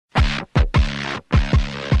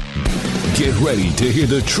Get ready to hear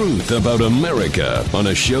the truth about America on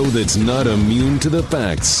a show that's not immune to the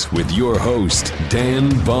facts with your host, Dan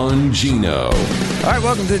Bongino. All right,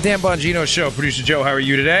 welcome to the Dan Bongino Show. Producer Joe, how are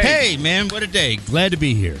you today? Hey, man, what a day. Glad to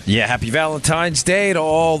be here. Yeah, happy Valentine's Day to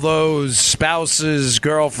all those spouses,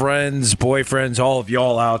 girlfriends, boyfriends, all of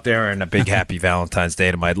y'all out there, and a big happy Valentine's Day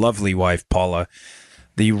to my lovely wife, Paula.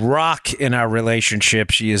 The rock in our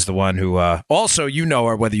relationship. She is the one who also, you know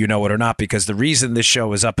her, whether you know it or not, because the reason this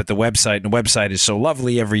show is up at the website, and the website is so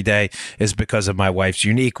lovely every day, is because of my wife's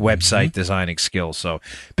unique website designing skills. So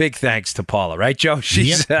big thanks to Paula, right, Joe?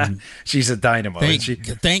 She's a dynamo.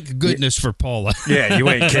 Thank goodness for Paula. Yeah, you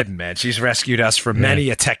ain't kidding, man. She's rescued us from many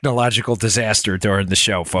a technological disaster during the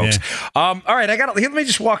show, folks. Yeah. All right, let me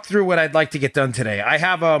just walk through what I'd like to get done today. I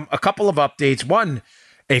have a couple of updates. One,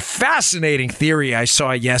 a fascinating theory I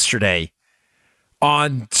saw yesterday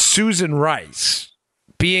on Susan Rice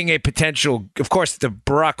being a potential, of course, the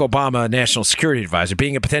Barack Obama National Security Advisor,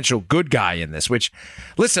 being a potential good guy in this, which,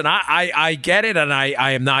 listen, I get it, and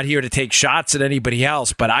I am not here to take shots at anybody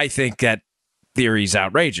else, but I think that theory is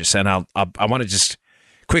outrageous, and I want to just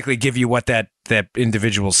quickly give you what that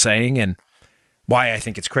individual's saying and why I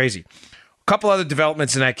think it's crazy. A couple other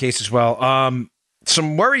developments in that case as well.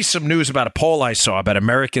 Some worrisome news about a poll I saw about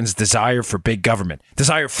Americans' desire for big government.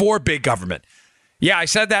 Desire for big government. Yeah, I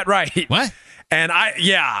said that right. What? And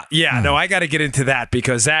no, I got to get into that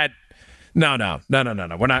because no.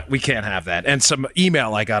 We can't have that. And some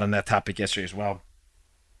email I got on that topic yesterday as well.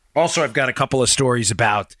 Also, I've got a couple of stories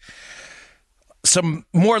about some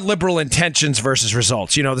more liberal intentions versus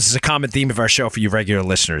results. You know, this is a common theme of our show for you regular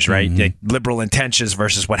listeners, right? Mm-hmm. Liberal intentions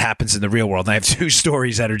versus what happens in the real world. And I have two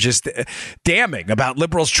stories that are just damning about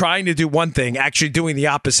liberals trying to do one thing, actually doing the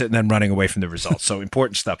opposite, and then running away from the results. So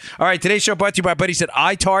important stuff. All right, today's show brought to you by buddies at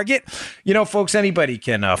iTarget. You know, folks, anybody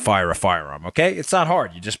can fire a firearm, okay? It's not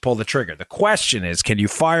hard. You just pull the trigger. The question is, can you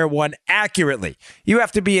fire one accurately? You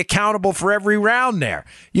have to be accountable for every round there.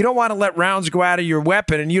 You don't want to let rounds go out of your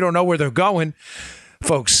weapon and you don't know where they're going.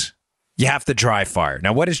 Folks, you have to dry fire.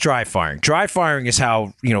 Now, what is dry firing? Dry firing is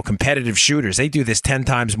how, competitive shooters, they do this 10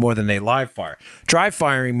 times more than they live fire. Dry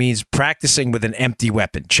firing means practicing with an empty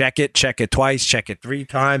weapon. Check it twice, check it 3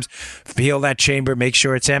 times, feel that chamber, make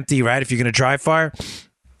sure it's empty, right? If you're going to dry fire.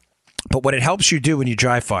 But what it helps you do when you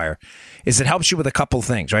dry fire is it helps you with a couple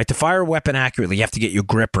things, right? To fire a weapon accurately, you have to get your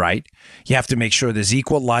grip right. You have to make sure there's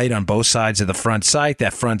equal light on both sides of the front sight.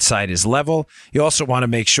 That front sight is level. You also want to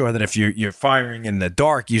make sure that if you're firing in the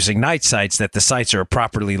dark using night sights, that the sights are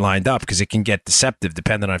properly lined up because it can get deceptive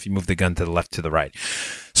depending on if you move the gun to the left, to the right.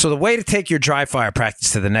 So the way to take your dry fire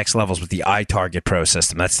practice to the next level is with the iTarget Pro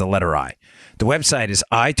system. That's the letter I. The website is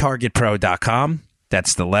itargetpro.com.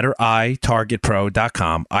 That's the letter I,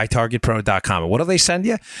 targetpro.com, itargetpro.com. And what do they send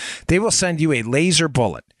you? They will send you a laser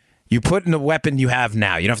bullet. You put in the weapon you have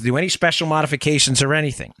now. You don't have to do any special modifications or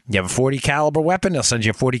anything. You have a 40 caliber weapon, they'll send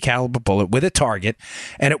you a 40 caliber bullet with a target,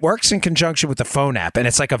 and it works in conjunction with the phone app, and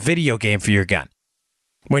it's like a video game for your gun.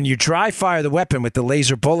 When you dry fire the weapon with the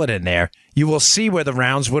laser bullet in there, you will see where the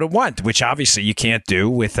rounds would have went, which obviously you can't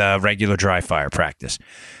do with regular dry fire practice.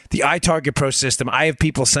 The iTarget Pro system, I have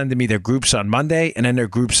people sending me their groups on Monday and then their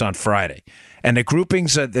groups on Friday. And the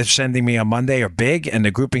groupings that they're sending me on Monday are big, and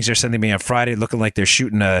the groupings they're sending me on Friday looking like they're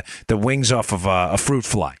shooting the wings off of a fruit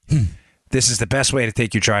fly. This is the best way to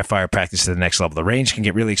take your dry fire practice to the next level. The range can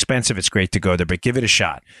get really expensive. It's great to go there, but give it a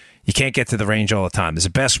shot. You can't get to the range all the time. There's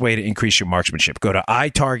the best way to increase your marksmanship. Go to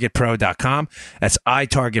itargetpro.com. That's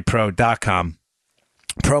itargetpro.com.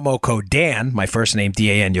 Promo code Dan, my first name,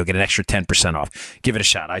 DAN. You'll get an extra 10% off. Give it a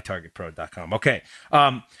shot, itargetpro.com. Okay.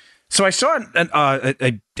 So I saw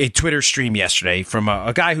a Twitter stream yesterday from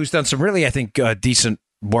a guy who's done some really, I think, decent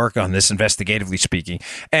work on this, investigatively speaking.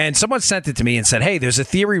 And someone sent it to me and said, hey, there's a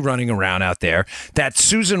theory running around out there that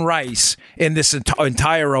Susan Rice in this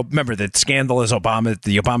entire, remember that scandal is the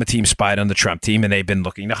Obama team spied on the Trump team, and they've been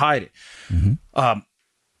looking to hide it. Mm-hmm.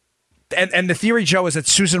 And the theory, Joe, is that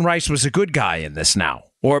Susan Rice was a good guy in this now.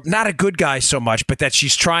 Or not a good guy so much, but that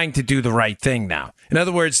she's trying to do the right thing now. In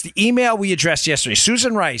other words, the email we addressed yesterday,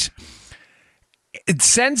 Susan Rice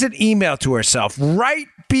sends an email to herself right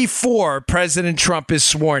before President Trump is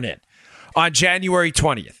sworn in on January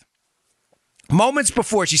 20th. Moments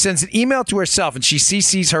before, she sends an email to herself and she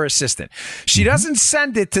CCs her assistant. She doesn't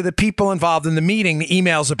send it to the people involved in the meeting the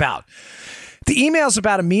email's about. The email's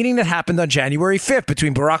about a meeting that happened on January 5th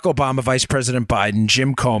between Barack Obama, Vice President Biden,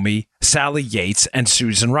 Jim Comey, Sally Yates, and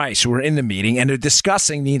Susan Rice, who were in the meeting, and they're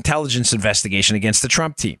discussing the intelligence investigation against the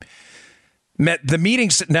Trump team. The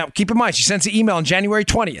meetings, now keep in mind, she sends an email on January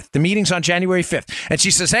 20th. The meeting's on January 5th. And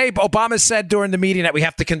she says, hey, Obama said during the meeting that we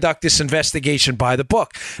have to conduct this investigation by the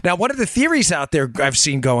book. Now, one of the theories out there I've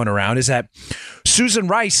seen going around is that Susan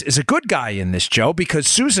Rice is a good guy in this, Joe, because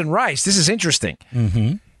Susan Rice, this is interesting,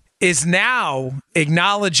 is now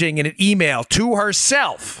acknowledging in an email to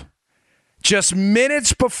herself just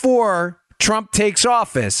minutes before Trump takes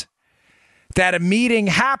office that a meeting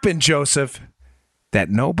happened, Joseph, that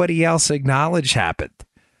nobody else acknowledged happened.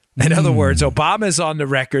 In other words, Obama's on the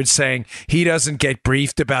record saying he doesn't get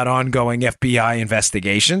briefed about ongoing FBI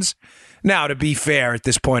investigations. Now, to be fair, at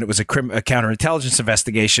this point, it was a counterintelligence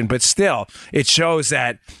investigation, but still, it shows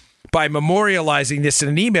that by memorializing this in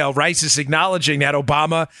an email, Rice is acknowledging that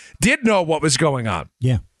Obama did know what was going on.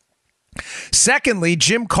 Yeah. Secondly,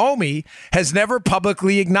 Jim Comey has never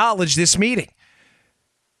publicly acknowledged this meeting.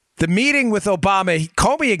 The meeting with Obama,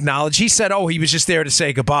 Comey acknowledged, he said, he was just there to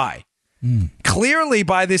say goodbye. Clearly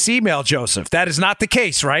by this email, Joseph, that is not the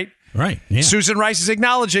case, right? Right. Yeah. Susan Rice is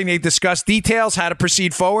acknowledging they discussed details, how to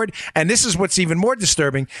proceed forward. And this is what's even more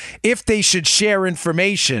disturbing. If they should share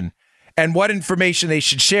information and what information they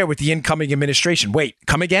should share with the incoming administration. Wait,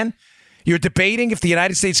 come again? You're debating if the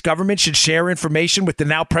United States government should share information with the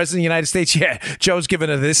now president of the United States? Yeah, Joe's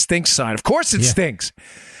giving a this stinks sign. Of course it stinks.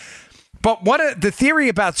 But the theory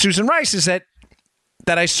about Susan Rice is that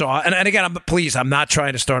I saw, and again, I'm not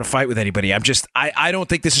trying to start a fight with anybody. I don't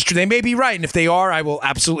think this is true. They may be right, and if they are, I will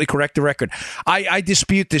absolutely correct the record. I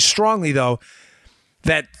dispute this strongly, though,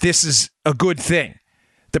 that this is a good thing.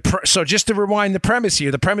 So just to rewind the premise here,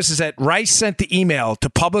 the premise is that Rice sent the email to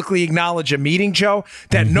publicly acknowledge a meeting, Joe,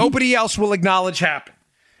 that nobody else will acknowledge happened.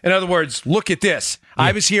 In other words, look at this. Yeah.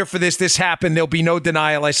 I was here for this. This happened. There'll be no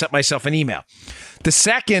denial. I sent myself an email. The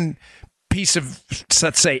second piece of,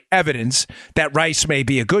 let's say, evidence that Rice may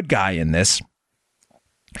be a good guy in this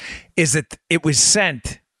is that it was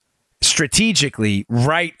sent strategically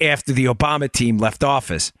right after the Obama team left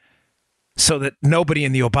office so that nobody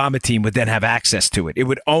in the Obama team would then have access to it. It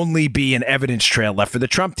would only be an evidence trail left for the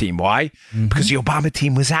Trump team. Why? Because the Obama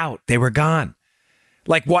team was out. They were gone.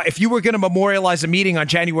 Like, why, if you were going to memorialize a meeting on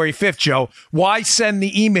January 5th, Joe, why send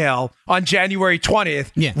the email on January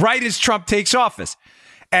 20th right as Trump takes office?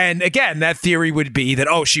 And again, that theory would be that,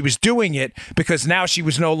 she was doing it because now she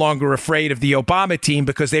was no longer afraid of the Obama team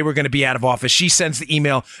because they were going to be out of office. She sends the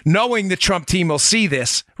email knowing the Trump team will see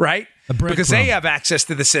this, right? Because they have access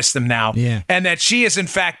to the system now. Yeah. And that she is, in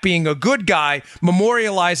fact, being a good guy,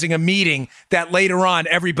 memorializing a meeting that later on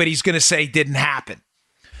everybody's going to say didn't happen.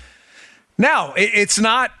 Now, it's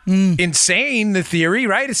not insane, the theory,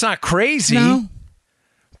 right? It's not crazy. No.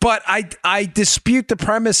 But I dispute the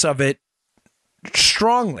premise of it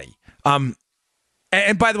strongly. And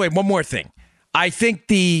by the way, one more thing. I think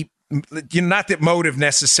not that motive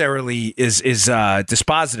necessarily is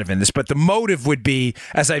dispositive in this, but the motive would be,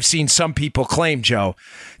 as I've seen some people claim, Joe,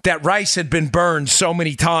 that Rice had been burned so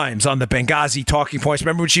many times on the Benghazi talking points.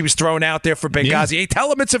 Remember when she was thrown out there for Benghazi? Yeah. Hey,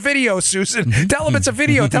 tell him it's a video, Susan. Tell him it's a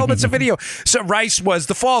video. Tell him it's a video. So Rice was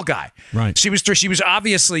the fall guy. Right. She was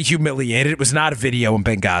obviously humiliated. It was not a video in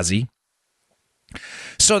Benghazi.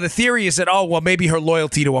 So the theory is that, maybe her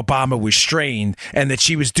loyalty to Obama was strained and that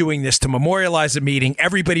she was doing this to memorialize a meeting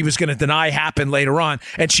everybody was going to deny happened later on.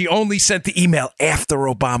 And she only sent the email after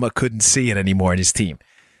Obama couldn't see it anymore in his team.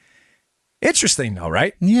 Interesting, though,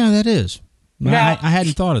 right? Yeah, that is. Now, I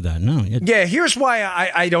hadn't thought of that. No. Yeah, here's why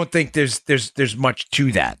I don't think there's much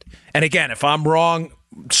to that. And again, if I'm wrong,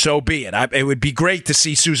 so be it. It would be great to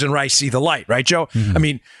see Susan Rice see the light, right, Joe? I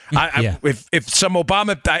mean, if some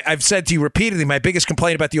Obama, I've said to you repeatedly, my biggest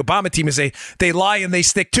complaint about the Obama team is they lie and they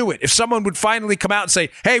stick to it. If someone would finally come out and say,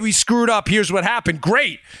 hey, we screwed up, here's what happened,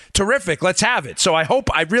 great, terrific, let's have it. So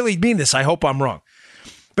I really mean this. I hope I'm wrong.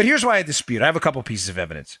 But here's why I dispute. I have a couple pieces of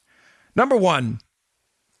evidence. Number one,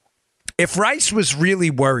 if Rice was really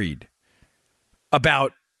worried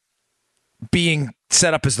about being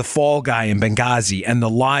set up as the fall guy in Benghazi and the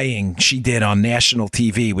lying she did on national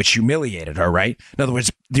TV, which humiliated her, right? In other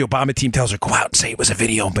words, the Obama team tells her, go out and say it was a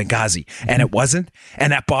video in Benghazi, and it wasn't,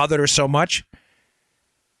 and that bothered her so much.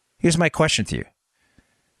 Here's my question to you.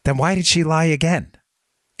 Then why did she lie again?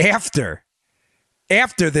 After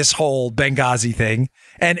this whole Benghazi thing,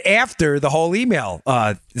 and after the whole email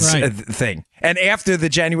thing, and after the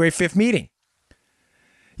January 5th meeting.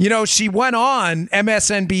 You know, she went on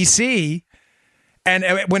MSNBC, and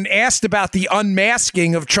when asked about the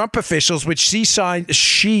unmasking of Trump officials, which she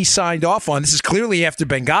signed off on, this is clearly after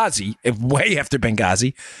Benghazi, way after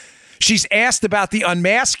Benghazi, she's asked about the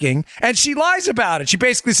unmasking, and she lies about it. She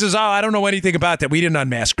basically says, I don't know anything about that. We didn't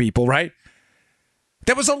unmask people, right?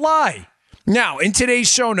 That was a lie. Now, in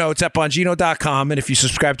today's show notes at Bongino.com, and if you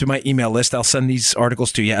subscribe to my email list, I'll send these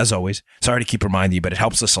articles to you, as always. Sorry to keep reminding you, but it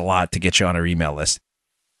helps us a lot to get you on our email list.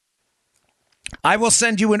 I will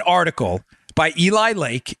send you an article by Eli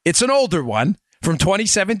Lake. It's an older one from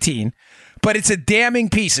 2017, but it's a damning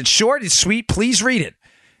piece. It's short, it's sweet. Please read it.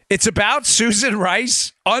 It's about Susan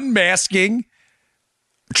Rice unmasking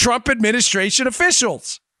Trump administration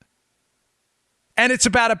officials. And it's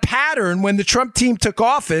about a pattern when the Trump team took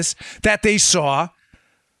office that they saw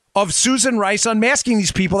of Susan Rice unmasking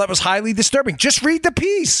these people that was highly disturbing. Just read the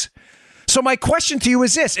piece. So my question to you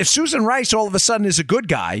is this. If Susan Rice all of a sudden is a good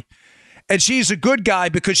guy, and she's a good guy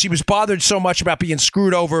because she was bothered so much about being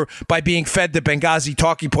screwed over by being fed the Benghazi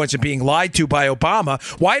talking points and being lied to by Obama,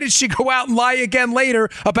 why did she go out and lie again later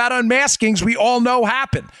about unmaskings we all know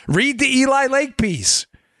happened? Read the Eli Lake piece.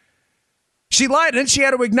 She lied, and she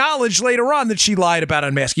had to acknowledge later on that she lied about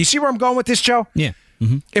unmasking. You see where I'm going with this, Joe? Yeah.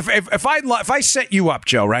 Mm-hmm. If I set you up,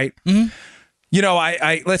 Joe, right? Mm-hmm. You know,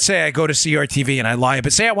 I let's say I go to CRTV and I lie,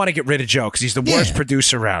 but say I want to get rid of Joe because he's the worst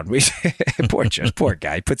producer around. Poor Joe, poor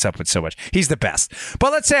guy. He puts up with so much. He's the best.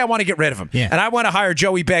 But let's say I want to get rid of him, and I want to hire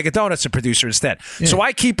Joey Bag of Donuts, a producer, instead. Yeah. So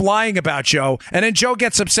I keep lying about Joe, and then Joe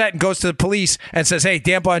gets upset and goes to the police and says, hey,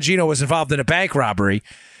 Dan Bongino was involved in a bank robbery.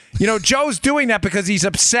 You know, Joe's doing that because he's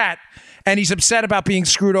upset. And he's upset about being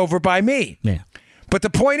screwed over by me. Yeah. But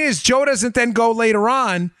the point is, Joe doesn't then go later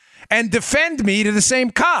on and defend me to the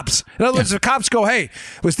same cops. In other words, the cops go, hey,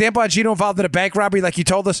 was Dan Bongino involved in a bank robbery like you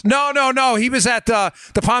told us? No. He was at the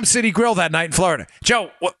Palm City Grill that night in Florida.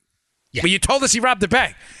 Joe, well, you told us he robbed a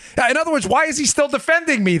bank. In other words, why is he still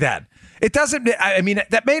defending me then? It doesn't, I mean,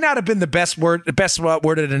 that may not have been the best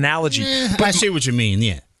worded analogy. But I see what you mean,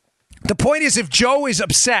 yeah. The point is, if Joe is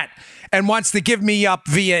upset and wants to give me up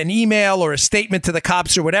via an email or a statement to the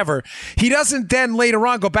cops or whatever, he doesn't then later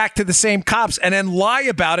on go back to the same cops and then lie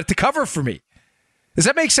about it to cover for me. Does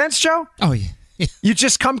that make sense, Joe? Oh, yeah. You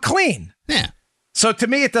just come clean. Yeah. So to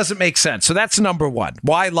me, it doesn't make sense. So that's number one.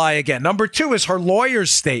 Why lie again? Number two is her lawyer's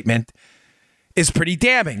statement is pretty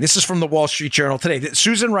damning. This is from the Wall Street Journal today.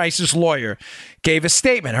 Susan Rice's lawyer gave a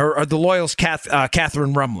statement. The lawyer's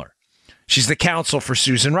Catherine Rumler. She's the counsel for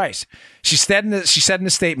Susan Rice. She said in the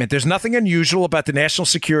statement, there's nothing unusual about the National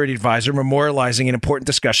Security Advisor memorializing an important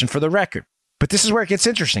discussion for the record. But this is where it gets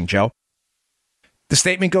interesting, Joe. The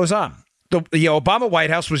statement goes on. The Obama White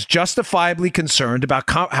House was justifiably concerned about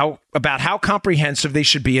how comprehensive they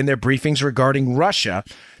should be in their briefings regarding Russia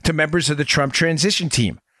to members of the Trump transition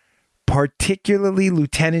team, particularly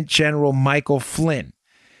Lieutenant General Michael Flynn,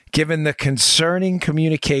 given the concerning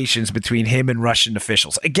communications between him and Russian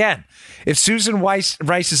officials. Again, if Susan Rice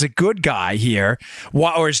is a good guy here,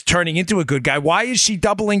 or is turning into a good guy, why is she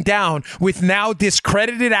doubling down with now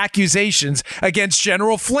discredited accusations against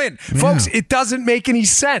General Flynn? Yeah. Folks, it doesn't make any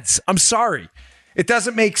sense. I'm sorry. It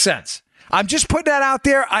doesn't make sense. I'm just putting that out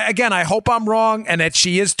there. I hope I'm wrong and that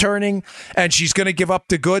she is turning and she's going to give up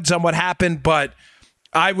the goods on what happened, but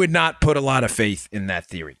I would not put a lot of faith in that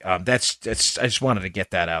theory. I just wanted to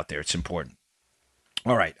get that out there. It's important.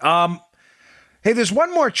 All right. Hey, there's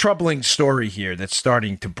one more troubling story here that's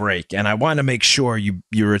starting to break, and I want to make sure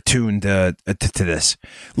you're attuned to this.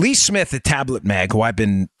 Lee Smith at Tablet Mag, who I've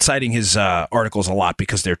been citing his articles a lot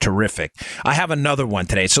because they're terrific. I have another one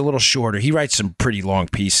today. It's a little shorter. He writes some pretty long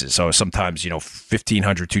pieces, so sometimes,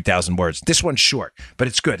 1,500, 2,000 words. This one's short, but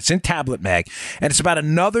it's good. It's in Tablet Mag, and it's about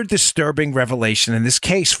another disturbing revelation in this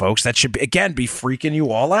case, folks, that should, again, be freaking you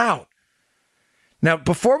all out. Now,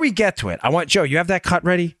 before we get to it, I want, Joe, you have that cut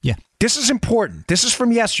ready? Yeah. This is important. This is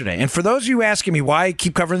from yesterday. And for those of you asking me why I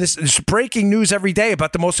keep covering this, there's breaking news every day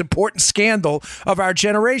about the most important scandal of our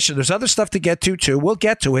generation. There's other stuff to get to, too. We'll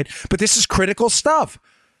get to it. But this is critical stuff.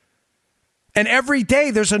 And every day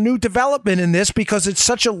there's a new development in this because it's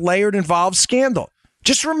such a layered, involved scandal.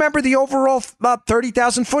 Just remember the overall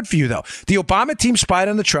 30,000-foot view, though. The Obama team spied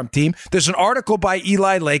on the Trump team. There's an article by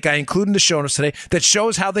Eli Lake I included in the show notes today that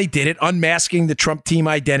shows how they did it, unmasking the Trump team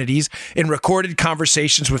identities in recorded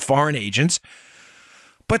conversations with foreign agents.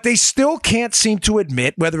 But they still can't seem to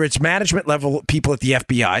admit, whether it's management level people at the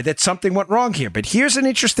FBI, that something went wrong here. But here's an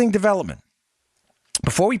interesting development.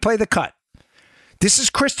 Before we play the cut, this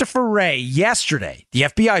is Christopher Wray yesterday, the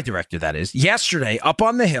FBI director, that is, yesterday up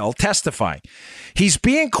on the Hill testifying. He's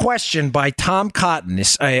being questioned by Tom Cotton,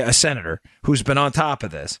 a senator who's been on top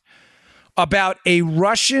of this, about a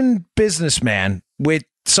Russian businessman with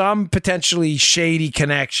some potentially shady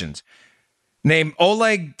connections named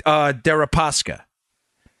Oleg Deripaska.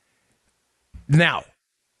 Now,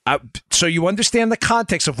 so you understand the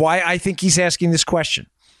context of why I think he's asking this question.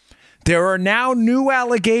 There are now new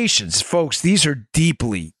allegations, folks. These are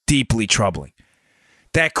deeply, deeply troubling.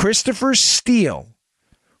 that Christopher Steele,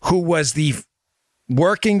 who was the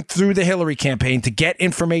working through the Hillary campaign to get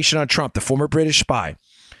information on Trump, the former British spy,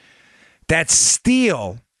 that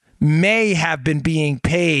Steele may have been being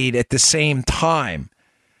paid at the same time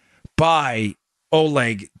by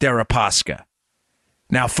Oleg Deripaska.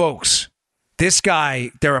 Now, folks, this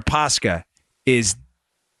guy, Deripaska, is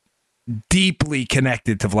deeply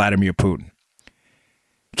connected to Vladimir Putin.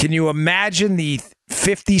 Can you imagine the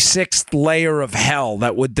 56th layer of hell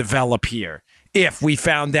that would develop here if we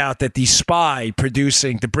found out that the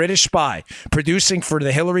British spy producing for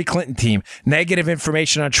the Hillary Clinton team negative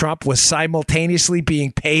information on Trump was simultaneously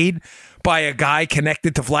being paid by a guy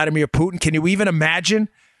connected to Vladimir Putin? Can you even imagine?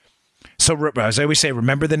 So, as I always say,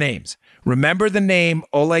 remember the names. Remember the name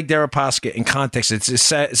Oleg Deripaska in context.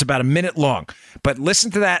 It's about a minute long. But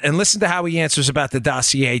listen to that and listen to how he answers about the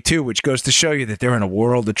dossier, too, which goes to show you that they're in a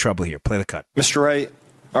world of trouble here. Play the cut. Mr. Wray,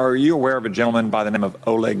 are you aware of a gentleman by the name of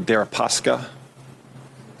Oleg Deripaska?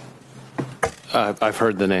 I've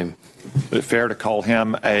heard the name. Is it fair to call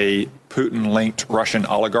him a Putin-linked Russian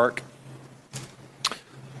oligarch?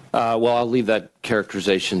 Well, I'll leave that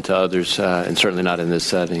characterization to others, and certainly not in this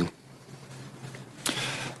setting.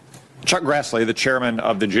 Chuck Grassley, the chairman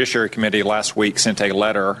of the Judiciary Committee, last week sent a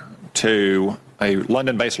letter to a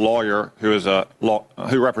London-based lawyer who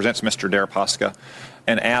represents Mr. Deripaska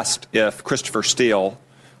and asked if Christopher Steele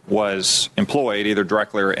was employed either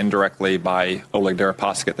directly or indirectly by Oleg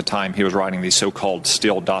Deripaska at the time he was writing the so-called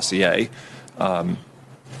Steele dossier. Do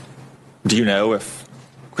you know if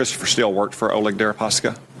Christopher Steele worked for Oleg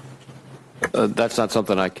Deripaska? That's not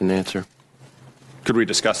something I can answer. Could we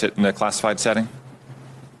discuss it in a classified setting?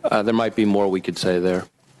 There might be more we could say there.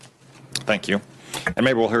 Thank you. And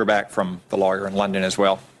maybe we'll hear back from the lawyer in London as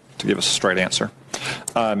well to give us a straight answer.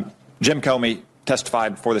 Jim Comey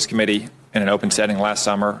testified before this committee in an open setting last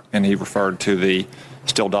summer, and he referred to the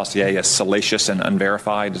Steele dossier as salacious and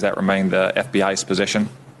unverified. Does that remain the FBI's position?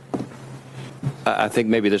 I think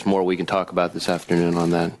maybe there's more we can talk about this afternoon on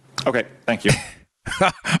that. Okay, thank you.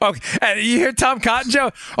 Okay, and you hear Tom Cotton,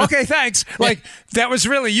 Joe? Okay, thanks. Like, that was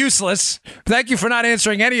really useless. Thank you for not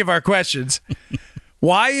answering any of our questions.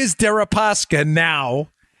 Why is Deripaska now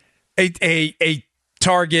a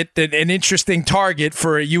target, an interesting target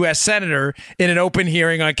for a U.S. senator in an open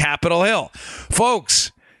hearing on Capitol Hill?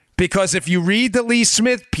 Folks, because if you read the Lee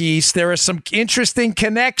Smith piece, there are some interesting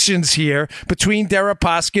connections here between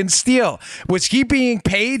Deripaska and Steele. Was he being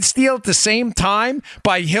paid, Steele, at the same time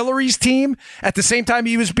by Hillary's team? At the same time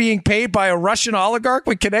he was being paid by a Russian oligarch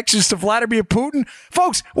with connections to Vladimir Putin?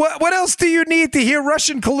 Folks, what else do you need to hear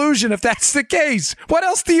Russian collusion if that's the case? What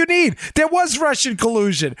else do you need? There was Russian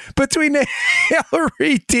collusion between the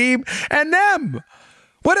Hillary team and them.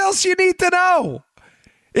 What else you need to know?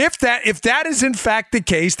 If that is in fact the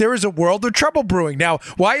case, there is a world of trouble brewing. Now,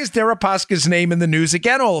 why is Deripaska's name in the news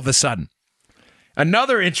again all of a sudden?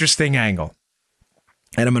 Another interesting angle,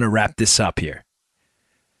 and I'm going to wrap this up here.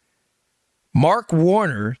 Mark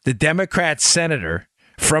Warner, the Democrat senator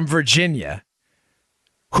from Virginia,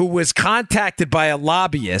 who was contacted by a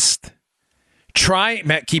lobbyist,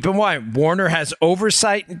 keep in mind, Warner has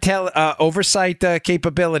oversight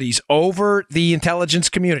capabilities over the intelligence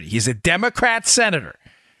community. He's a Democrat senator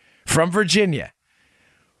from Virginia.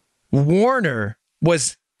 Warner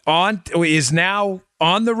is now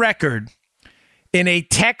on the record in a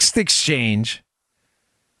text exchange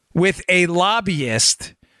with a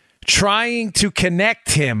lobbyist trying to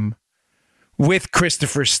connect him with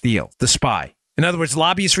Christopher Steele, the spy. In other words,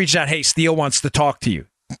 lobbyists reached out, hey, Steele wants to talk to you,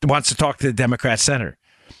 wants to talk to the Democrat senator.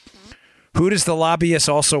 Who does the lobbyist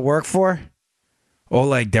also work for?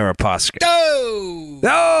 Oleg Deripaska. Oh,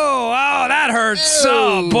 that hurts.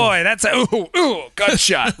 Oh, boy, that's a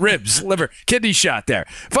gunshot, ribs, liver, kidney shot there.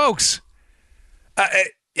 Folks,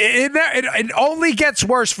 it only gets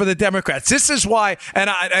worse for the Democrats. This is why, and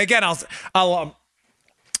I want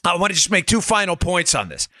to just make two final points on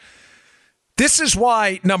this. This is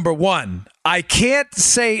why, number one, I can't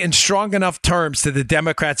say in strong enough terms to the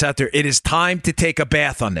Democrats out there, it is time to take a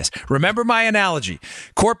bath on this. Remember my analogy.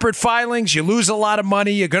 Corporate filings, you lose a lot of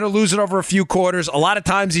money. You're going to lose it over a few quarters. A lot of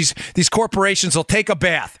times these corporations will take a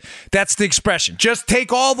bath. That's the expression. Just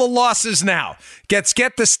take all the losses now. Get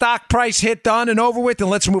the stock price hit done and over with, and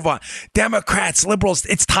let's move on. Democrats, liberals,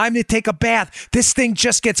 it's time to take a bath. This thing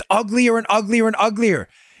just gets uglier and uglier and uglier.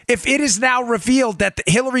 If it is now revealed that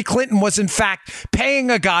Hillary Clinton was in fact paying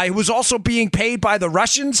a guy who was also being paid by the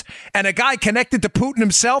Russians and a guy connected to Putin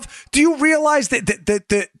himself, do you realize that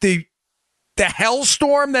the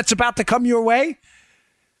hellstorm that's about to come your way?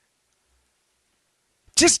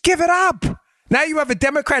 Just give it up. Now you have a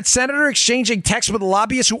Democrat senator exchanging texts with a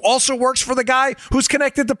lobbyist who also works for the guy who's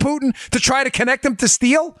connected to Putin to try to connect him to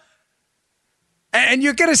steal? And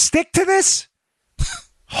you're going to stick to this?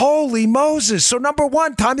 Holy Moses. So number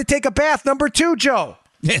one, time to take a bath. Number two, Joe.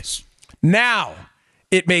 Yes. Now,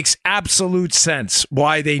 it makes absolute sense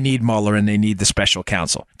why they need Mueller and they need the special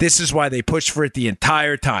counsel. This is why they pushed for it the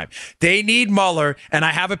entire time. They need Mueller, and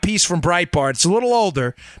I have a piece from Breitbart. It's a little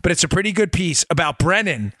older, but it's a pretty good piece about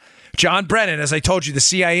Brennan. John Brennan, as I told you, the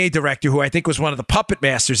CIA director, who I think was one of the puppet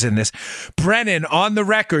masters in this. Brennan, on the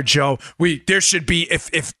record, Joe, there should be,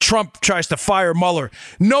 if Trump tries to fire Mueller,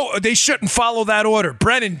 no, they shouldn't follow that order.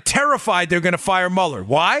 Brennan, terrified they're going to fire Mueller.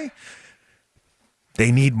 Why?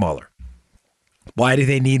 They need Mueller. Why do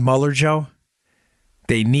they need Mueller, Joe?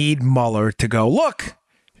 They need Mueller to go, look,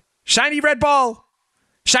 shiny red ball,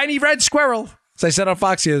 shiny red squirrel, as I said on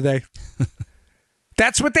Fox the other day.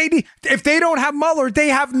 That's what they need. If they don't have Mueller, they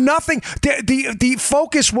have nothing. The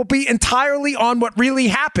focus will be entirely on what really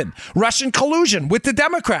happened. Russian collusion with the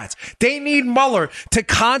Democrats. They need Mueller to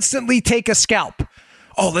constantly take a scalp.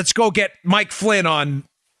 Oh, let's go get Mike Flynn on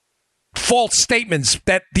false statements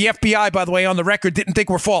that the FBI, by the way, on the record, didn't think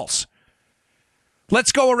were false.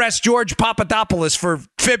 Let's go arrest George Papadopoulos for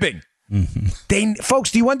fibbing. Mm-hmm.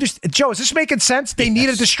 Folks, do you understand? Joe, is this making sense? They need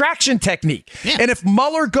a distraction technique. Yeah. And if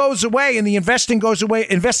Mueller goes away and the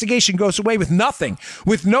investigation goes away with nothing,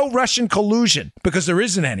 with no Russian collusion, because there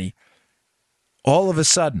isn't any, all of a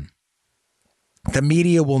sudden, the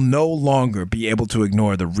media will no longer be able to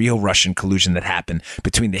ignore the real Russian collusion that happened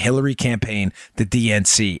between the Hillary campaign, the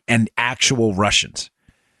DNC, and actual Russians.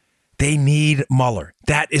 They need Mueller.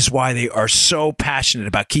 That is why they are so passionate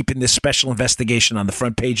about keeping this special investigation on the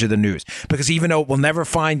front page of the news. Because even though it will never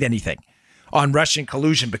find anything on Russian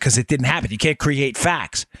collusion because it didn't happen, you can't create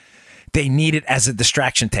facts. They need it as a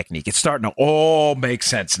distraction technique. It's starting to all make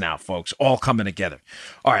sense now, folks. All coming together.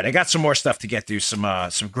 All right, I got some more stuff to get through. Some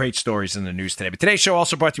great stories in the news today. But today's show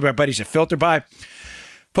also brought to you by our buddies at FilterBuy.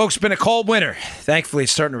 Folks, it's been a cold winter. Thankfully,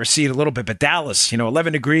 it's starting to recede a little bit. But Dallas,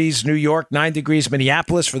 11 degrees. New York, 9 degrees.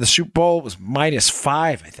 Minneapolis for the Super Bowl was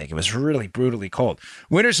 -5, I think. It was really brutally cold.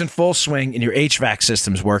 Winter's in full swing, and your HVAC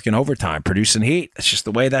system's working overtime, producing heat. That's just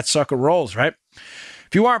the way that sucker rolls, right?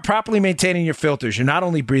 If you aren't properly maintaining your filters, you're not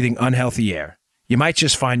only breathing unhealthy air, you might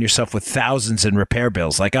just find yourself with thousands in repair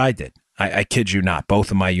bills like I did. I kid you not.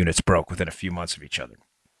 Both of my units broke within a few months of each other.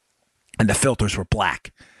 And the filters were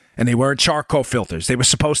black. And they weren't charcoal filters. They were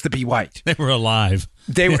supposed to be white. They were alive.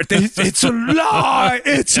 It's alive.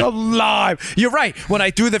 It's alive. You're right. When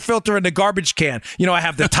I threw the filter in the garbage can, I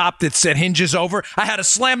have the top that hinges over. I had to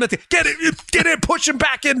slam it. Get it, push him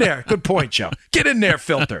back in there. Good point, Joe. Get in there,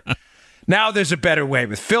 filter. Now there's a better way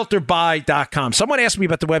with FilterBuy.com. Someone asked me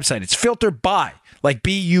about the website. It's FilterBuy, like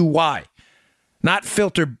B-U-Y, not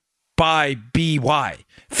Filter by B-Y.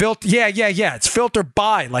 It's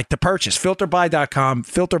FilterBuy, like the purchase. FilterBuy.com,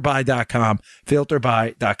 FilterBuy.com,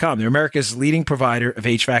 FilterBuy.com. They're America's leading provider of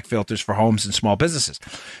HVAC filters for homes and small businesses.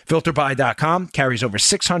 FilterBuy.com carries over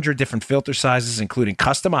 600 different filter sizes, including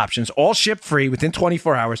custom options, all shipped free within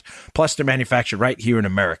 24 hours, plus they're manufactured right here in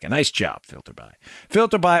America. Nice job, FilterBuy.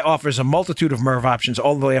 FilterBuy offers a multitude of MERV options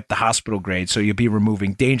all the way up to hospital grade, so you'll be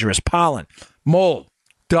removing dangerous pollen, mold,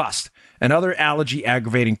 dust, and other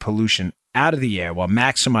allergy-aggravating pollution out of the air while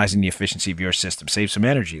maximizing the efficiency of your system. Save some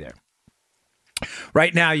energy there.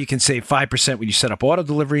 Right now, you can save 5% when you set up auto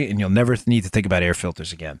delivery, and you'll never need to think about air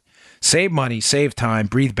filters again. Save money, save time,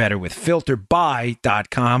 breathe better with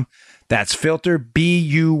FilterBuy.com. That's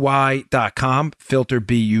FilterBuy.com,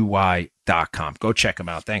 FilterBuy.com. Go check them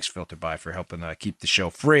out. Thanks, FilterBuy, for helping keep the show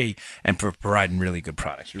free and for providing really good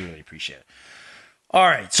products. We really appreciate it. All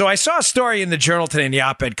right, so I saw a story in the Journal today in the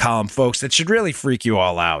op-ed column, folks, that should really freak you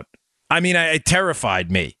all out. I mean, it terrified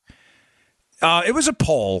me. It was a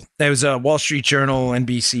poll. It was a Wall Street Journal,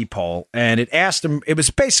 NBC poll, and it asked them. It was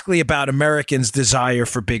basically about Americans' desire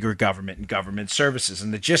for bigger government and government services.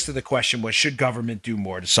 And the gist of the question was, should government do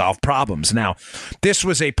more to solve problems? Now, this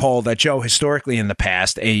was a poll that, Joe, historically in the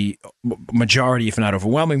past, a majority, if not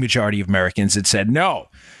overwhelming majority of Americans had said no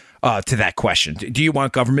to that question. Do you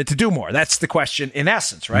want government to do more? That's the question in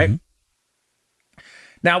essence, right? Mm-hmm.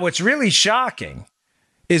 Now, what's really shocking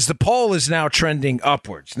is the poll is now trending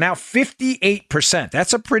upwards. Now, 58%.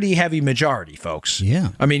 That's a pretty heavy majority, folks. Yeah.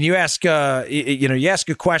 I mean, you ask you ask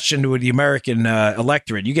a question to the American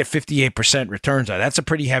electorate, you get 58% returns on it. That's a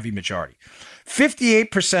pretty heavy majority.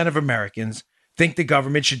 58% of Americans think the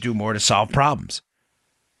government should do more to solve problems.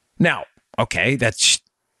 Now, okay, that's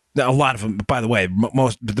A lot of them, by the way,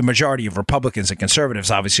 the majority of Republicans and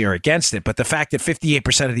conservatives obviously are against it. But the fact that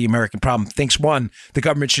 58% of the American problem thinks, one, the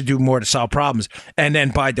government should do more to solve problems, and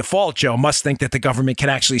then by default, Joe, must think that the government can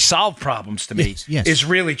actually solve problems to me is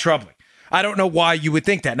really troubling. I don't know why you would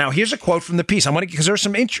think that. Now, here's a quote from the piece. I want to, because there's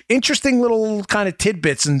some interesting little kind of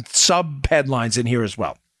tidbits and sub headlines in here as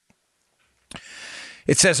well.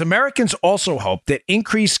 It says Americans also hope that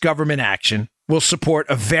increased government action will support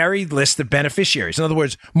a varied list of beneficiaries. In other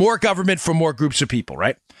words, more government for more groups of people,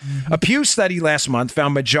 right? Mm-hmm. A Pew study last month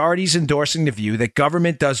found majorities endorsing the view that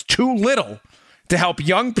government does too little to help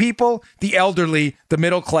young people, the elderly, the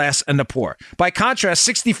middle class, and the poor. By contrast,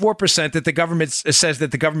 64% that the government says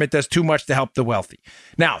that the government does too much to help the wealthy.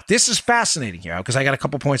 Now, this is fascinating here because I got a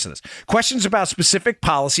couple points on this. Questions about specific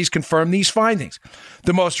policies confirm these findings.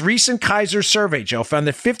 The most recent Kaiser survey, Joe, found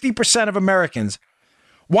that 50% of Americans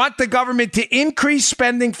want the government to increase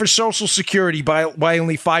spending for Social Security by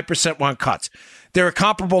only 5% want cuts. There are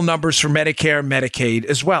comparable numbers for Medicare and Medicaid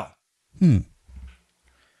as well.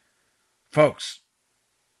 Folks,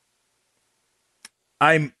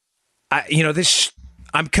 I'm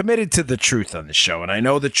committed to the truth on this show, and I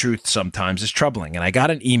know the truth sometimes is troubling. And I got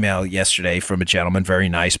an email yesterday from a gentleman, very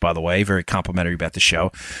nice, by the way, very complimentary about the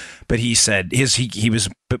show. But he said he was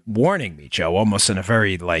warning me, Joe, almost in a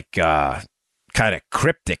very kind of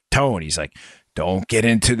cryptic tone. He's like, don't get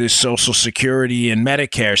into this Social Security and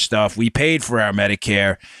Medicare stuff. We paid for our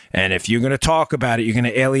Medicare. And if you're going to talk about it, you're going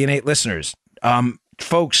to alienate listeners.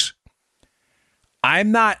 Folks,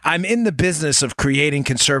 I'm in the business of creating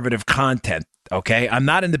conservative content. Okay. I'm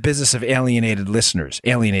not in the business of alienating listeners,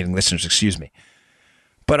 excuse me.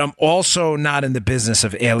 But I'm also not in the business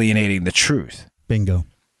of alienating the truth. Bingo.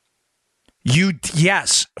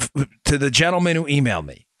 Yes, to the gentleman who emailed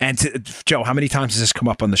me. And to, Joe, how many times has this come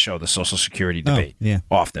up on the show, the Social Security debate? Yeah.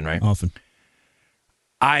 Often, right? Often.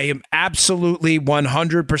 I am absolutely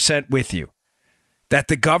 100% with you that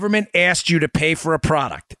the government asked you to pay for a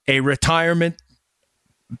product, a retirement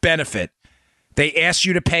benefit. They asked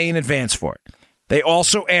you to pay in advance for it. They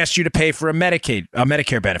also asked you to pay for a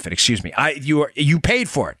Medicare benefit, excuse me. You paid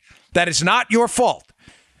for it. That is not your fault.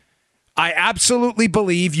 I absolutely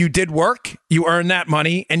believe you did work, you earned that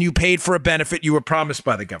money, and you paid for a benefit you were promised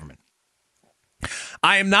by the government.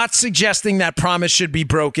 I am not suggesting that promise should be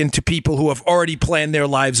broken to people who have already planned their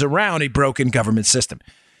lives around a broken government system.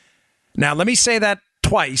 Now, let me say that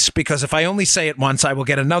twice, because if I only say it once, I will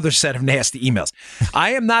get another set of nasty emails. I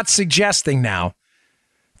am not suggesting now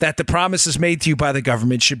that the promises made to you by the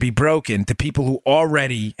government should be broken to people who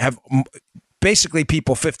already have... basically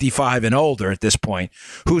people 55 and older at this point,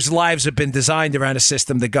 whose lives have been designed around a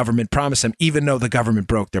system the government promised them, even though the government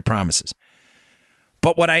broke their promises.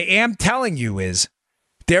 But what I am telling you is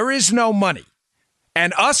there is no money.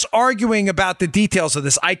 And us arguing about the details of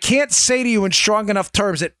this, I can't say to you in strong enough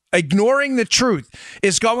terms that ignoring the truth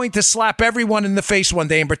is going to slap everyone in the face one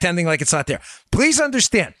day and pretending like it's not there. Please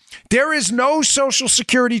understand, there is no Social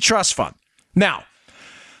Security trust fund. Now,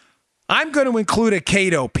 I'm going to include a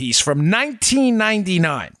Cato piece from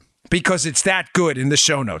 1999 because it's that good in the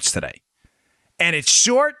show notes today. And it's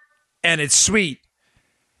short and it's sweet.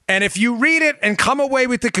 And if you read it and come away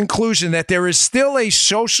with the conclusion that there is still a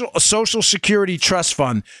social security trust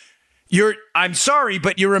fund, I'm sorry,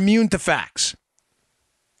 but you're immune to facts.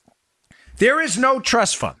 There is no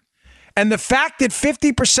trust fund. And the fact that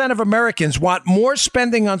 50% of Americans want more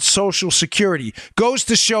spending on Social Security goes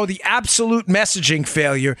to show the absolute messaging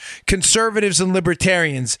failure conservatives and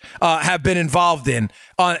libertarians have been involved in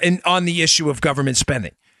on the issue of government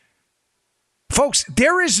spending. Folks,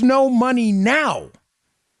 there is no money now.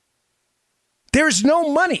 There's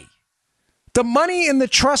no money. The money in the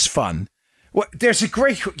trust fund. Well, there's a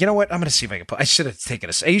great, you know what? I'm going to see if I can I should have taken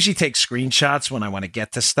this. I usually take screenshots when I want to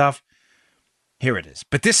get to stuff. Here it is.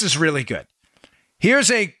 But this is really good. Here's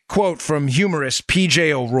a quote from humorist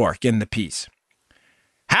P.J. O'Rourke in the piece.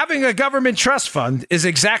 Having a government trust fund is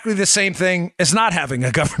exactly the same thing as not having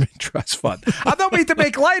a government trust fund. I don't mean to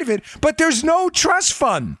make light of it, but there's no trust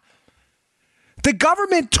fund. The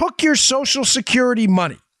government took your Social Security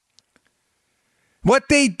money. What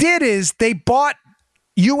they did is they bought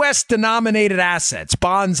U.S. denominated assets,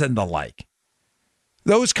 bonds and the like.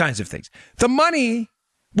 Those kinds of things. The money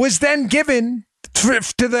was then given to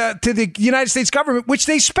the United States government, which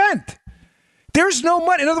they spent. There's no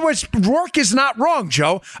money. In other words, Rourke is not wrong,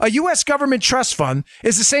 Joe. A U.S. government trust fund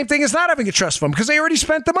is the same thing as not having a trust fund because they already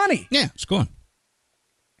spent the money. Yeah, it's gone.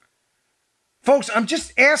 Folks, I'm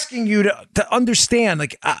just asking you to understand.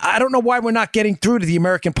 Like, I don't know why we're not getting through to the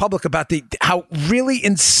American public about how really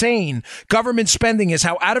insane government spending is,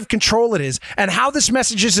 how out of control it is, and how this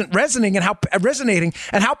message isn't resonating,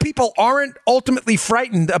 and how people aren't ultimately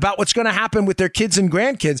frightened about what's going to happen with their kids and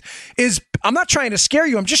grandkids. I'm not trying to scare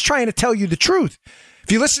you. I'm just trying to tell you the truth.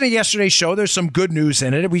 If you listen to yesterday's show, there's some good news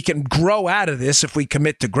in it. We can grow out of this if we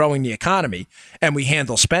commit to growing the economy and we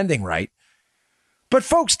handle spending right. But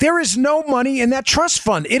folks, there is no money in that trust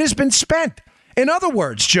fund. It has been spent. In other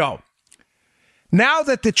words, Joe, now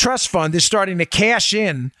that the trust fund is starting to cash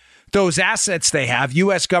in those assets they have,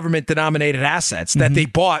 U.S. government denominated assets that they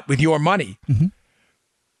bought with your money,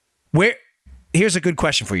 here's a good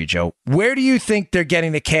question for you, Joe. Where do you think they're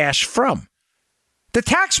getting the cash from? The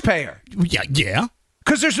taxpayer. Yeah.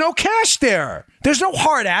 Because there's no cash there. There's no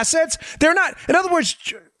hard assets. They're not. In other words,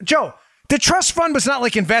 Joe, the trust fund was not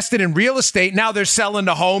like invested in real estate. Now they're selling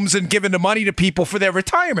the homes and giving the money to people for their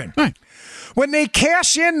retirement. Right. When they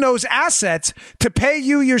cash in those assets to pay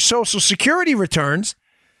you your Social Security returns,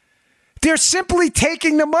 they're simply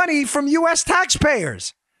taking the money from U.S.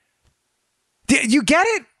 taxpayers. You get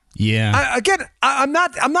it? Yeah. I'm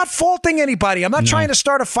not faulting anybody. I'm not trying to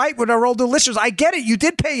start a fight with our older listeners. I get it. You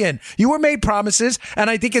did pay in. You were made promises. And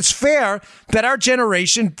I think it's fair that our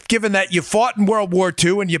generation, given that you fought in World War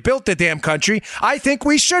II and you built the damn country, I think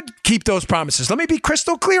we should keep those promises. Let me be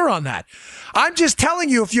crystal clear on that. I'm just telling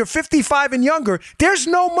you, if you're 55 and younger, there's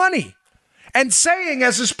no money. And saying,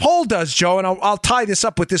 as this poll does, Joe, and I'll tie this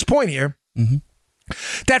up with this point here,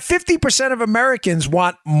 that 50% of Americans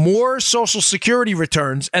want more Social Security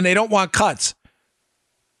returns and they don't want cuts.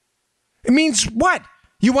 It means what?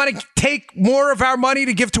 You want to take more of our money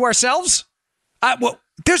to give to ourselves? Well,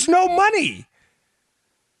 there's no money.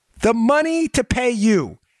 The money to pay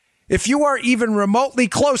you, if you are even remotely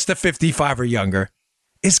close to 55 or younger,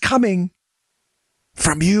 is coming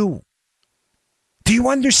from you. Do you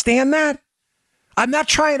understand that? I'm not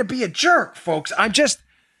trying to be a jerk, folks.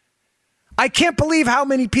 I can't believe how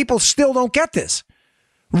many people still don't get this.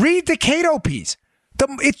 Read the Cato piece.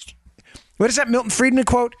 What is that Milton Friedman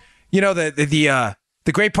quote? You know, the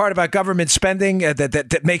great part about government spending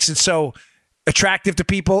that makes it so attractive to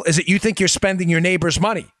people is that you think you're spending your neighbor's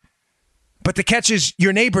money. But the catch is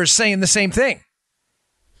your neighbor's saying the same thing.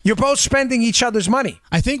 You're both spending each other's money.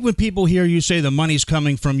 I think when people hear you say the money's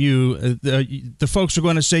coming from you, the folks are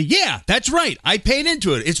going to say, yeah, that's right. I paid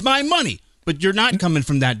into it. It's my money. But you're not coming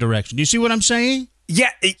from that direction. Do you see what I'm saying? Yeah,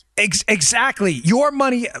 exactly. Your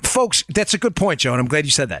money, folks, that's a good point, Joe, and I'm glad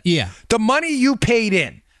you said that. Yeah. The money you paid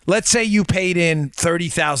in, let's say you paid in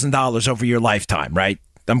 $30,000 over your lifetime, right?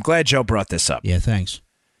 I'm glad Joe brought this up. Yeah, thanks.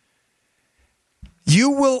 You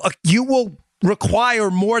will require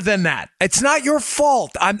more than that. It's not your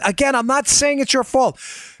fault. I'm not saying it's your fault.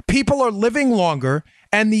 People are living longer.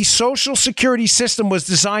 And the Social Security system was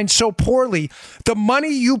designed so poorly, the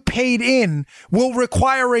money you paid in will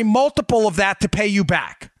require a multiple of that to pay you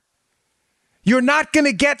back. You're not going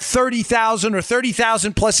to get $30,000 or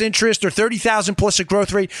 $30,000 plus interest or $30,000 plus a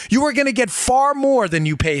growth rate. You are going to get far more than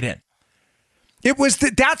you paid in.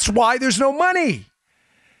 That's why there's no money.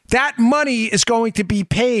 That money is going to be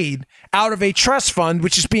paid out of a trust fund,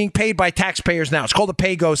 which is being paid by taxpayers now. It's called a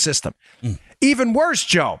pay-go system. Even worse,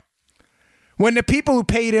 Joe. When the people who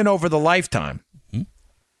paid in over the lifetime,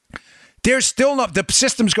 there's still the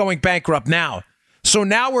system's going bankrupt now. So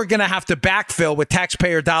now we're going to have to backfill with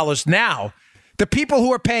taxpayer dollars now. The people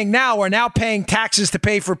who are paying now are now paying taxes to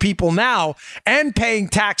pay for people now and paying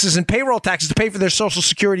taxes and payroll taxes to pay for their Social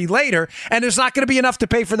Security later. And there's not going to be enough to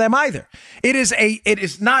pay for them either. It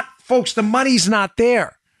is not, folks, the money's not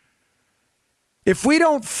there. If we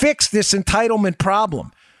don't fix this entitlement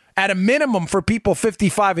problem, at a minimum for people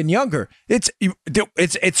 55 and younger,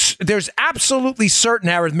 there's absolutely certain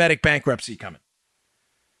arithmetic bankruptcy coming.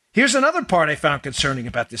 Here's another part I found concerning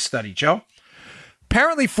about this study, Joe.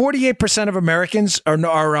 Apparently, 48% of Americans are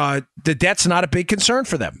the debt's not a big concern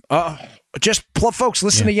for them. Folks,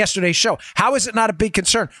 listen to yesterday's show. How is it not a big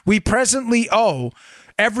concern? We presently owe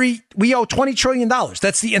 $20 trillion.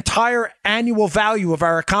 That's the entire annual value of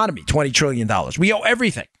our economy, $20 trillion. We owe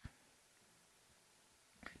everything.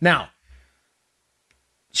 Now,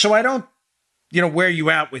 so I don't, wear you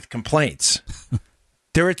out with complaints.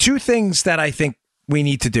 There are two things that I think we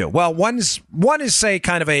need to do. Well, one is say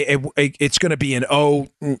kind of it's going to be an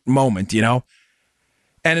moment, and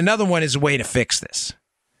another one is a way to fix this.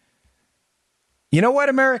 You know what,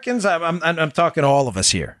 Americans? I'm talking to all of us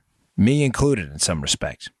here, me included in some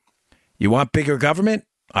respects. You want bigger government?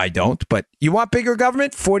 I don't, but you want bigger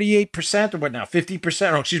government? 48% or what now? 50%,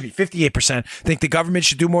 58% think the government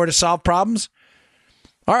should do more to solve problems?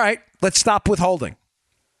 All right, let's stop withholding.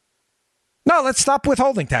 No, let's stop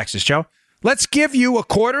withholding taxes, Joe. Let's give you a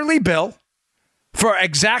quarterly bill for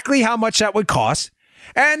exactly how much that would cost,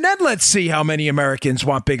 and then let's see how many Americans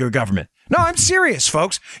want bigger government. No, I'm serious,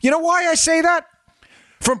 folks. You know why I say that?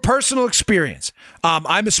 From personal experience.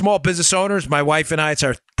 I'm a small business owner. My wife and I, it's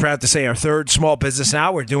proud to say, our third small business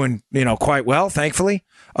now. We're doing, quite well, thankfully.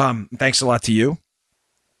 Thanks a lot to you.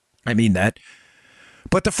 I mean that.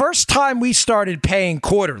 But the first time we started paying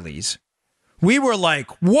quarterlies, we were like,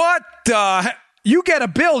 what the heck? You get a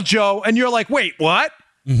bill, Joe, and you're like, wait, what?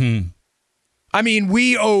 Mm-hmm. I mean,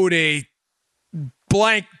 we owed a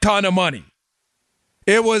blank ton of money.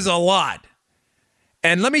 It was a lot.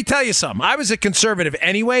 And let me tell you something. I was a conservative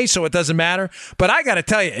anyway, so it doesn't matter. But I got to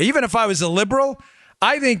tell you, even if I was a liberal,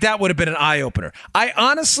 I think that would have been an eye-opener. I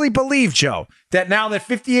honestly believe, Joe, that now that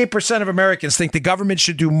 58% of Americans think the government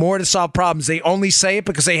should do more to solve problems, they only say it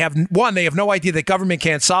because they have no idea that government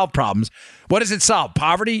can't solve problems. What does it solve?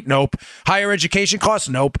 Poverty? Nope. Higher education costs?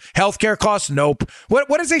 Nope. Healthcare costs? Nope. What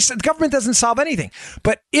does they say? The government doesn't solve anything.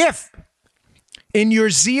 But if, in your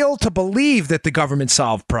zeal to believe that the government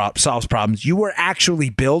solves problems, you were actually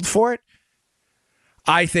billed for it,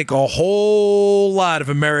 I think a whole lot of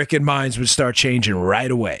American minds would start changing right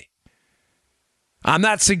away. I'm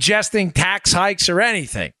not suggesting tax hikes or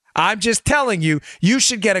anything. I'm just telling you, you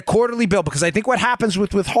should get a quarterly bill, because I think what happens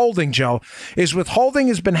with withholding, Joe, is withholding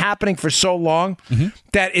has been happening for so long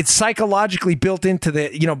that it's psychologically built into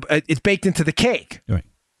it's baked into the cake. Right.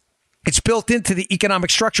 It's built into the economic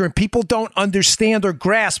structure, and people don't understand or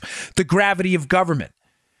grasp the gravity of government.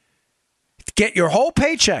 Get your whole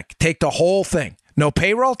paycheck, take the whole thing. No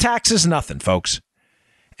payroll taxes, nothing, folks.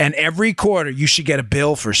 And every quarter, you should get a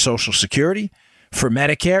bill for Social Security, for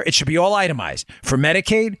Medicare. It should be all itemized. For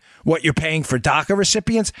Medicaid, what you're paying for DACA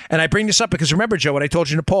recipients. And I bring this up because remember, Joe, what I told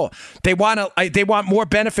you in the poll. They want more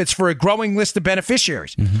benefits for a growing list of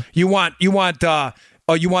beneficiaries. Mm-hmm. You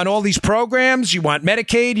want all these programs. You want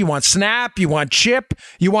Medicaid. You want SNAP. You want CHIP.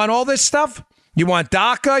 You want all this stuff. You want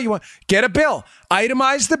DACA. Get a bill.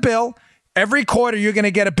 Itemize the bill. Every quarter, you're going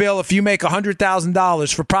to get a bill if you make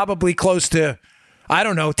 $100,000 for probably close to, I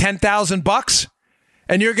don't know, $10,000.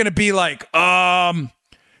 And you're going to be like,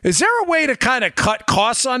 is there a way to kind of cut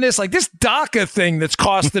costs on this? Like this DACA thing that's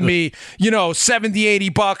costing me,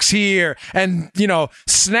 $70, $80 here. And,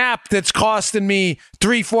 SNAP that's costing me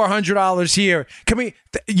 $300-$400 here.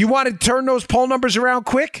 You want to turn those poll numbers around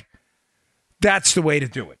quick? That's the way to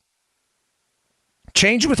do it.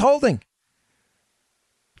 Change withholding.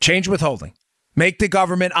 Change withholding. Make the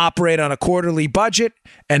government operate on a quarterly budget,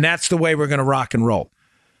 and that's the way we're going to rock and roll.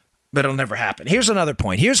 But it'll never happen. Here's another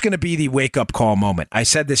point. Here's going to be the wake-up call moment. I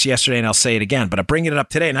said this yesterday, and I'll say it again, but I'm bringing it up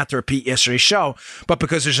today, not to repeat yesterday's show, but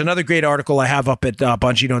because there's another great article I have up at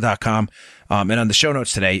Bongino.com and on the show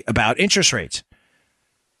notes today about interest rates.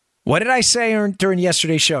 What did I say during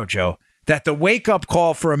yesterday's show, Joe? That the wake-up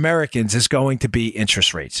call for Americans is going to be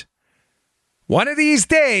interest rates. One of these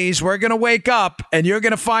days, we're going to wake up and you're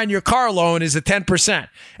going to find your car loan is at 10%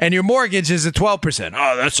 and your mortgage is at 12%.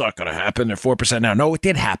 Oh, that's not going to happen. They're 4% now. No, it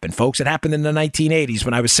did happen, folks. It happened in the 1980s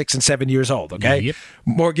when I was 6 and 7 years old, okay? Yep.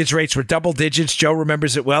 Mortgage rates were double digits. Joe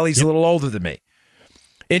remembers it well. He's a little older than me.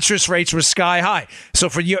 Interest rates were sky high. So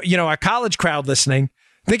for you, our college crowd listening,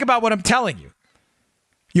 think about what I'm telling you.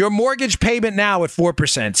 Your mortgage payment now at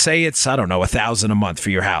 4%, say it's, I don't know, $1,000 a month for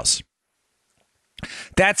your house.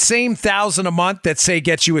 That same $1,000 a month that say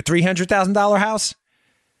gets you a $300,000 house,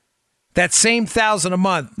 that same $1,000 a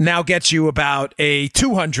month now gets you about a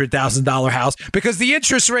 $200,000 house because the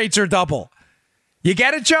interest rates are double. You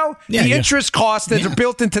get it, Joe? Yeah, the interest costs that are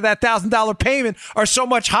built into that $1,000 payment are so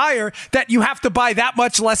much higher that you have to buy that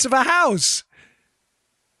much less of a house.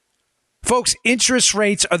 Folks, interest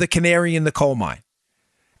rates are the canary in the coal mine.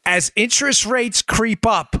 As interest rates creep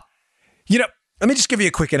up, let me just give you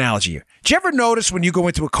a quick analogy here. Do you ever notice when you go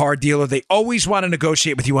into a car dealer, they always want to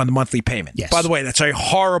negotiate with you on the monthly payment? Yes. By the way, that's a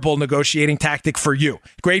horrible negotiating tactic for you.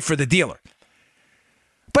 Great for the dealer.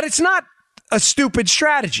 But it's not a stupid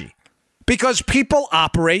strategy because people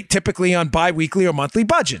operate typically on biweekly or monthly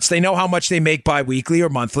budgets. They know how much they make biweekly or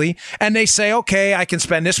monthly, and they say, okay, I can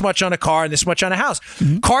spend this much on a car and this much on a house.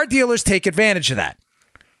 Mm-hmm. Car dealers take advantage of that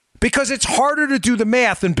because it's harder to do the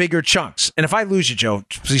math in bigger chunks. And if I lose you, Joe,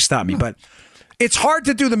 please stop me, but it's hard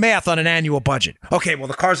to do the math on an annual budget. Okay, well,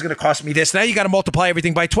 the car's going to cost me this. Now you got to multiply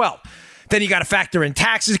everything by 12. Then you got to factor in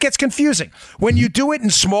taxes. It gets confusing. When you do it in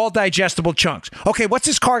small, digestible chunks. Okay, what's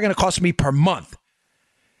this car going to cost me per month?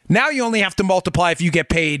 Now you only have to multiply if you get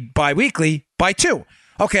paid bi-weekly by 2.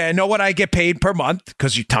 Okay, I know what I get paid per month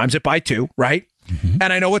because you times it by 2, right? Mm-hmm.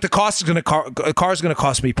 And I know what the car's going to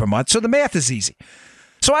cost me per month. So the math is easy.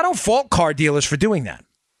 So I don't fault car dealers for doing that.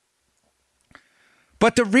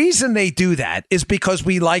 But the reason they do that is because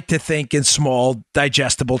we like to think in small,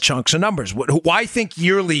 digestible chunks of numbers. Why think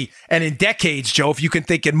yearly and in decades, Joe, if you can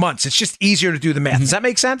think in months? It's just easier to do the math. Does that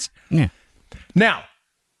make sense? Yeah. Now,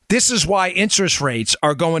 this is why interest rates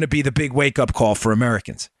are going to be the big wake-up call for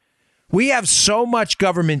Americans. We have so much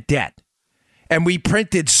government debt, and we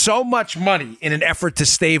printed so much money in an effort to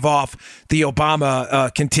stave off the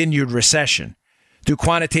Obama continued recession through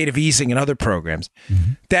quantitative easing and other programs,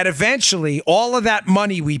 that eventually all of that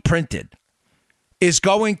money we printed is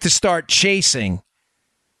going to start chasing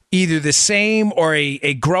either the same or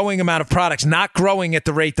a growing amount of products, not growing at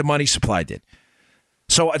the rate the money supply did.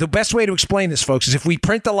 So the best way to explain this, folks, is if we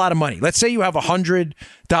print a lot of money, let's say you have $100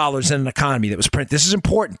 in an economy that was printed. This is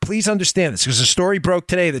important. Please understand this, because a story broke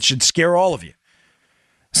today that should scare all of you.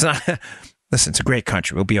 It's not... Listen, it's a great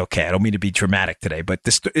country. We'll be okay. I don't mean to be dramatic today, but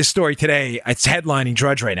this story today, it's headlining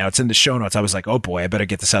Drudge right now. It's in the show notes. I was like, oh boy, I better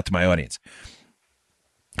get this out to my audience.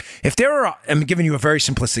 If there are, I'm giving you a very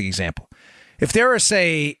simplistic example. If there are,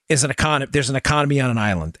 say, there's an economy on an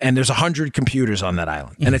island, and there's 100 computers on that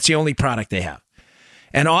island, and it's the only product they have.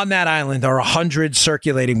 And on that island are 100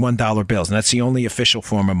 circulating $1 bills, and that's the only official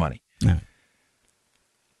form of money. Yeah.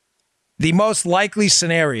 The most likely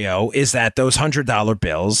scenario is that those $100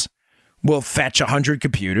 bills will fetch 100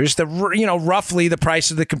 computers. Roughly the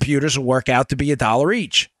price of the computers will work out to be $1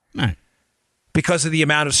 each, right, because of the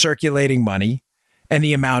amount of circulating money and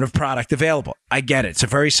the amount of product available. I get it. It's a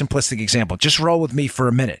very simplistic example. Just roll with me for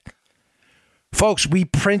a minute. Folks, we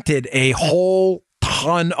printed a whole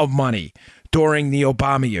ton of money during the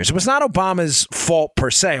Obama years. It was not Obama's fault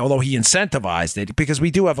per se, although he incentivized it, because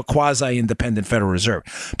we do have a quasi-independent Federal Reserve.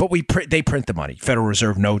 But they print the money, Federal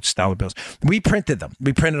Reserve notes, dollar bills. We printed them.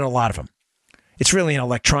 We printed a lot of them. It's really an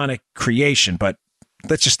electronic creation, but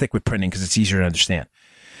let's just stick with printing because it's easier to understand.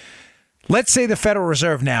 Let's say the Federal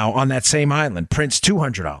Reserve now on that same island prints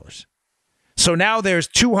 $200. So now there's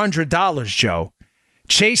 $200, Joe,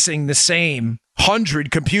 chasing the same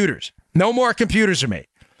 100 computers. No more computers are made.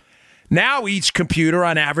 Now each computer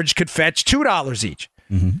on average could fetch $2 each.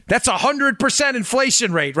 That's 100%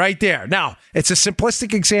 inflation rate right there. Now, it's a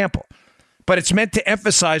simplistic example, but it's meant to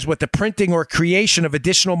emphasize what the printing or creation of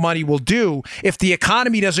additional money will do if the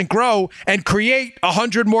economy doesn't grow and create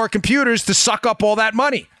 100 more computers to suck up all that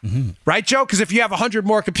money. Right, Joe? Because if you have 100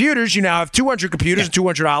 more computers, you now have 200 computers and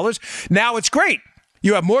 $200. Now it's great.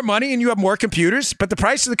 You have more money and you have more computers, but the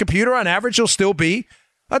price of the computer on average will still be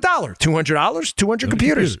 $1. $200, 200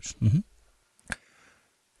 computers.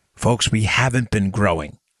 Folks, we haven't been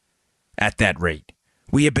growing at that rate.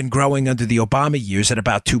 We have been growing under the Obama years at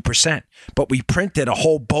about 2%, but we printed a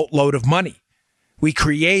whole boatload of money. We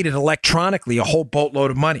created electronically a whole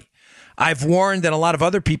boatload of money. I've warned, and a lot of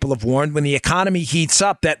other people have warned, when the economy heats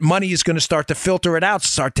up, that money is going to start to filter it out,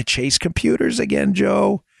 start to chase computers again,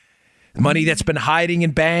 Joe. Money that's been hiding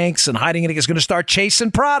in banks and hiding in it is going to start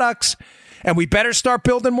chasing products. And we better start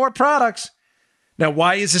building more products. Now,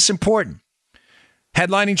 why is this important?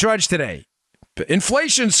 Headlining Drudge today.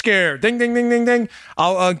 Inflation scare. Ding, ding, ding, ding, ding.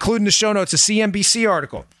 I'll include in the show notes a CNBC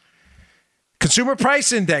article. Consumer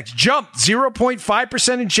Price Index jumped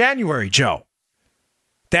 0.5% in January, Joe.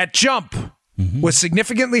 That jump was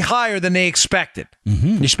significantly higher than they expected.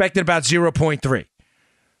 They expected about 0.3.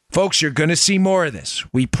 Folks, you're going to see more of this.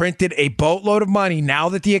 We printed a boatload of money. Now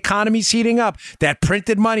that the economy's heating up, that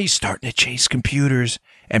printed money's starting to chase computers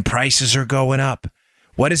and prices are going up.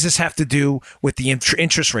 What does this have to do with the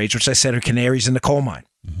interest rates, which I said are canaries in the coal mine?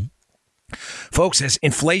 Folks, as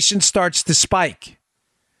inflation starts to spike,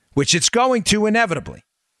 which it's going to inevitably,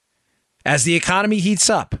 as the economy heats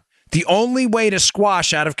up, the only way to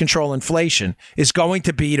squash out of control inflation is going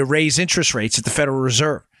to be to raise interest rates at the Federal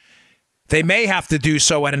Reserve. They may have to do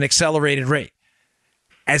so at an accelerated rate.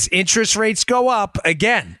 As interest rates go up,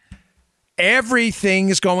 again, everything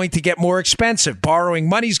is going to get more expensive. Borrowing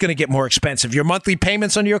money is going to get more expensive. Your monthly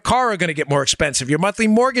payments on your car are going to get more expensive. Your monthly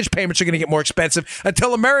mortgage payments are going to get more expensive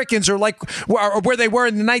until Americans are like where they were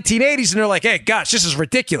in the 1980s, and they're like, hey, gosh, this is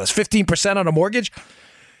ridiculous. 15% on a mortgage.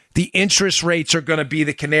 The interest rates are going to be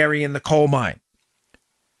the canary in the coal mine.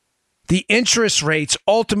 The interest rates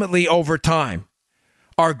ultimately over time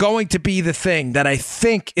are going to be the thing that I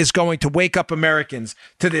think is going to wake up Americans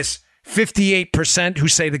to this 58% who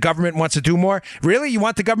say the government wants to do more. Really? You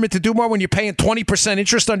want the government to do more when you're paying 20%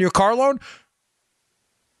 interest on your car loan?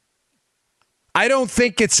 I don't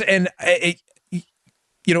think it's a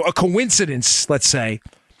coincidence, let's say,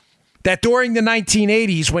 that during the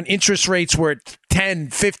 1980s when interest rates were at 10,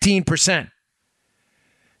 15%,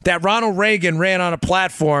 that Ronald Reagan ran on a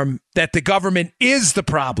platform that the government is the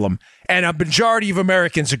problem, and a majority of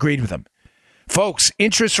Americans agreed with him. Folks,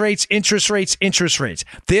 interest rates.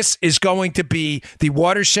 This is going to be the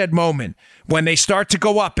watershed moment when they start to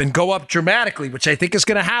go up and go up dramatically, which I think is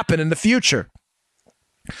going to happen in the future.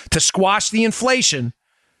 To squash the inflation,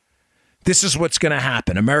 this is what's going to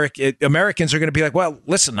happen. Americans are going to be like, well,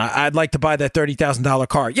 listen, I'd like to buy that $30,000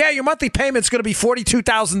 car. Yeah, your monthly payment's going to be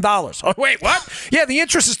 $42,000. Oh, wait, what? Yeah, the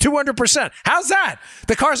interest is 200%. How's that?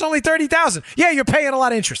 The car's only $30,000. Yeah, you're paying a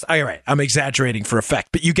lot of interest. All right, I'm exaggerating for effect,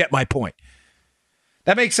 but you get my point.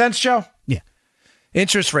 That makes sense, Joe? Yeah.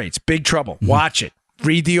 Interest rates, big trouble. Watch it.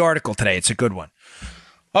 Read the article today. It's a good one.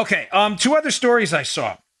 Okay, two other stories I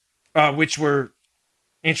saw, which were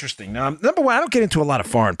interesting. Number one, I don't get into a lot of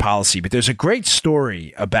foreign policy, but there's a great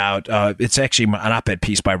story about, it's actually an op-ed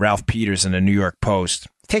piece by Ralph Peters in the New York Post.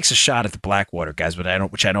 It takes a shot at the Blackwater guys,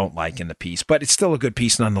 which I don't like in the piece, but it's still a good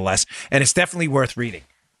piece nonetheless, and it's definitely worth reading.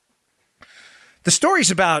 The story's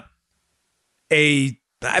about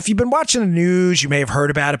if you've been watching the news, you may have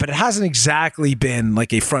heard about it, but it hasn't exactly been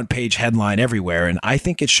like a front page headline everywhere, and I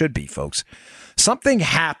think it should be, folks. Something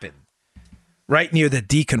happened right near the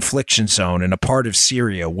deconfliction zone in a part of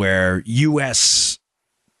Syria where U.S.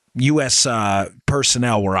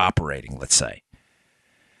 Personnel were operating, let's say.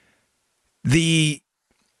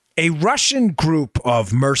 A Russian group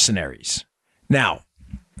of mercenaries. Now,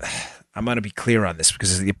 I'm going to be clear on this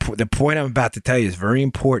because the point I'm about to tell you is very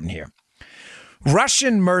important here.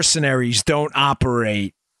 Russian mercenaries don't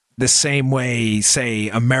operate the same way, say,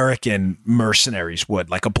 American mercenaries would,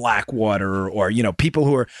 like a Blackwater or, people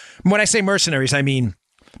who are, when I say mercenaries, I mean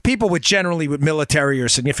people with military or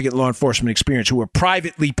significant law enforcement experience who are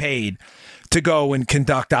privately paid to go and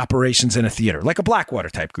conduct operations in a theater, like a Blackwater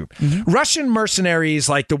type group. Mm-hmm. Russian mercenaries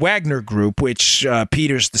like the Wagner Group, which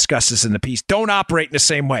Peters discusses in the piece, don't operate in the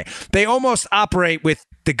same way. They almost operate with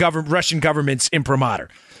the Russian government's imprimatur.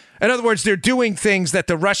 In other words, they're doing things that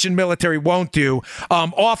the Russian military won't do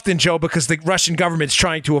often, Joe, because the Russian government's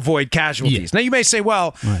trying to avoid casualties. Yeah. Now, you may say,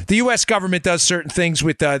 well, right. The U.S. government does certain things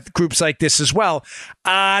with groups like this as well.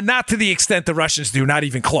 Not to the extent the Russians do, not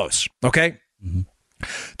even close, okay? Mm-hmm.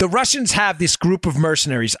 The Russians have this group of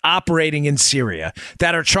mercenaries operating in Syria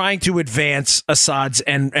that are trying to advance Assad's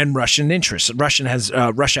and Russian interests. Russia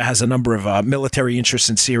has a number of military interests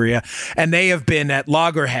in Syria, and they have been at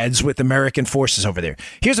loggerheads with American forces over there.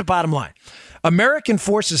 Here's the bottom line. American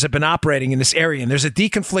forces have been operating in this area, and there's a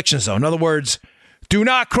deconfliction zone. In other words, do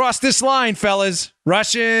not cross this line, fellas.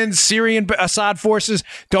 Russian, Syrian, Assad forces,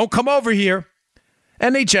 don't come over here.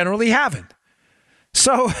 And they generally haven't.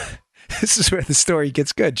 So this is where the story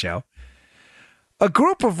gets good, Joe. A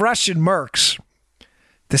group of Russian mercs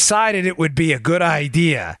decided it would be a good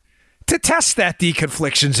idea to test that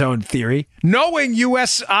deconfliction zone theory, knowing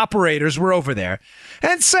U.S. operators were over there,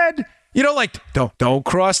 and said, don't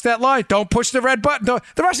cross that line. Don't push the red button. The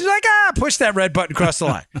Russians are like, push that red button, cross the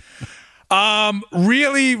line.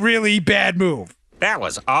 Really, really bad move. That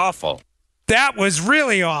was awful. That was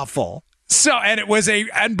really awful. So, and it was a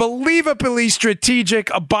unbelievably strategic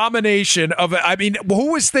abomination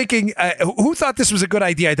who was thinking, who thought this was a good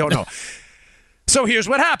idea? I don't know. So here's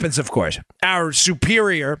what happens, of course. Our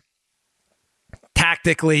superior,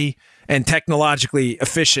 tactically and technologically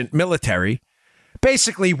efficient military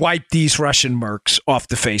basically wiped these Russian mercs off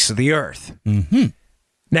the face of the earth. Mm-hmm.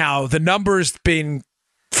 Now, the numbers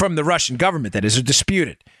from the Russian government, that is, are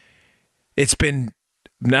disputed. It's been,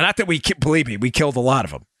 not that believe me, we killed a lot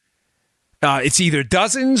of them. It's either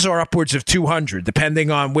dozens or upwards of 200, depending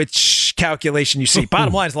on which calculation you see.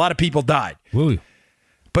 Bottom line is a lot of people died. Ooh.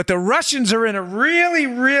 But the Russians are in a really,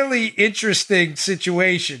 really interesting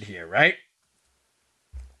situation here, right?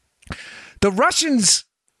 The Russians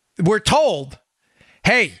were told,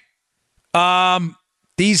 hey,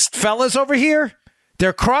 these fellas over here,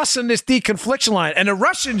 they're crossing this deconfliction line. And the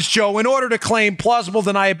Russians, Joe, in order to claim plausible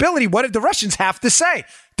deniability, what did the Russians have to say?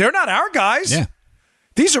 They're not our guys. Yeah.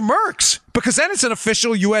 These are mercs, because then it's an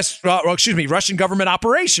official Russian government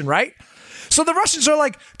operation, right? So the Russians are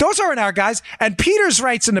like, those aren't our guys. And Peters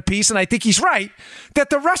writes in the piece, and I think he's right, that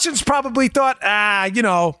the Russians probably thought,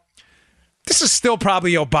 this is still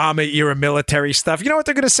probably Obama-era military stuff. You know what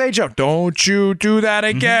they're going to say, Joe? Don't you do that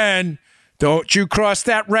again. Mm-hmm. Don't you cross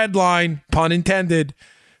that red line, pun intended.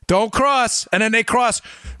 Don't cross. And then they cross.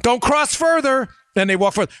 Don't cross further. Then they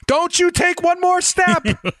walk further. Don't you take one more step.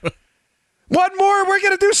 One more, we're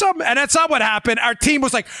going to do something. And that's not what happened. Our team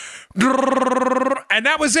was like, and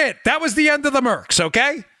that was it. That was the end of the mercs,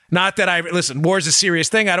 okay? Not that listen, war is a serious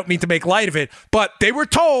thing. I don't mean to make light of it. But they were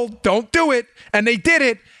told, don't do it. And they did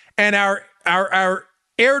it. And our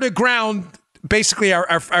air-to-ground basically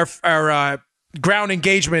our ground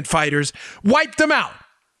engagement fighters, wiped them out.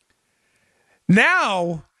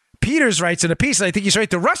 Now, Peters writes in a piece, and I think he's right,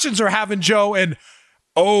 the Russians are having, Joe, an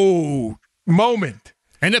moment.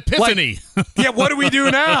 An epiphany. Yeah, what do we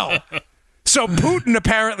do now? So Putin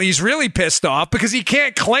apparently is really pissed off because he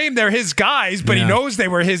can't claim they're his guys, but he knows they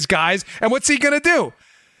were his guys. And what's he going to do?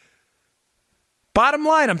 Bottom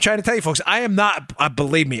line, I'm trying to tell you, folks, I am not,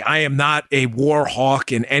 believe me, I am not a war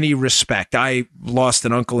hawk in any respect. I lost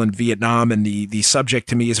an uncle in Vietnam, and the subject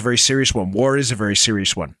to me is a very serious one. War is a very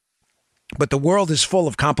serious one. But the world is full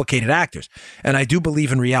of complicated actors, and I do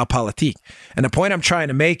believe in realpolitik. And the point I'm trying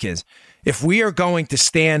to make is, if we are going to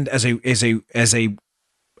stand as a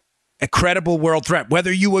credible world threat,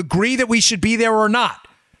 whether you agree that we should be there or not,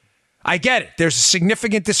 I get it. There's a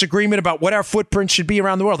significant disagreement about what our footprint should be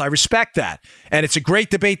around the world. I respect that, and it's a great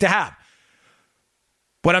debate to have.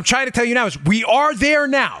 What I'm trying to tell you now is we are there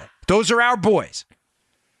now. Those are our boys.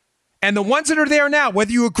 And the ones that are there now,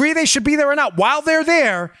 whether you agree they should be there or not, while they're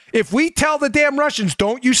there, if we tell the damn Russians,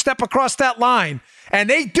 don't you step across that line, and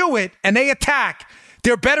they do it, and they attack,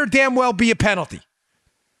 there better damn well be a penalty.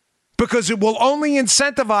 Because it will only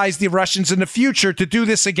incentivize the Russians in the future to do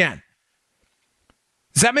this again.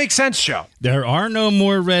 Does that make sense, Joe? There are no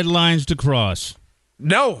more red lines to cross.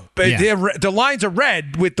 No, but the lines are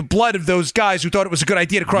red with the blood of those guys who thought it was a good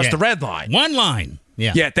idea to cross the red line. One line.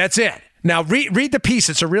 Yeah, that's it. Now, read the piece.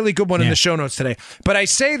 It's a really good one in the show notes today. But I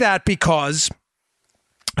say that because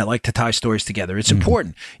I like to tie stories together. It's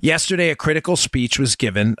important. Yesterday, a critical speech was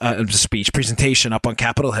given, presentation up on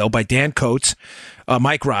Capitol Hill by Dan Coates,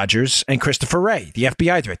 Mike Rogers, and Christopher Wray, the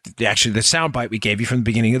FBI director. Actually, the soundbite we gave you from the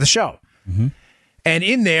beginning of the show. Mm-hmm. And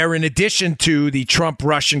in there, in addition to the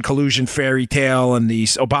Trump-Russian collusion fairy tale and the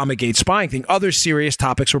Obamagate spying thing, other serious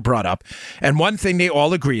topics were brought up. And one thing they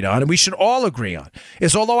all agreed on, and we should all agree on,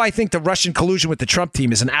 is although I think the Russian collusion with the Trump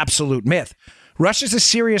team is an absolute myth, Russia's a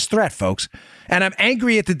serious threat, folks. And I'm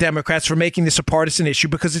angry at the Democrats for making this a partisan issue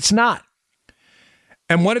because it's not.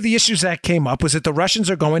 And one of the issues that came up was that the Russians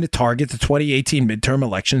are going to target the 2018 midterm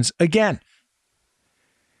elections again.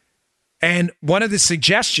 And one of the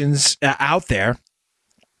suggestions out there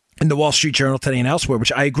in the Wall Street Journal today and elsewhere,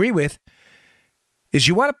 which I agree with, is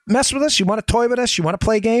you want to mess with us? You want to toy with us? You want to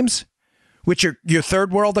play games with your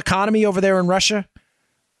third world economy over there in Russia?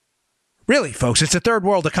 Really, folks, it's a third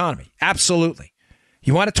world economy. Absolutely.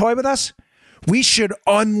 You want to toy with us? We should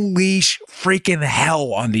unleash freaking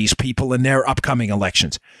hell on these people in their upcoming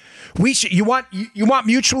elections. You want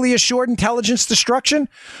mutually assured intelligence destruction?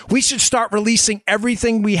 We should start releasing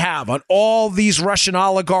everything we have on all these Russian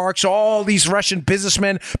oligarchs, all these Russian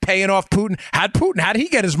businessmen paying off Putin. How did he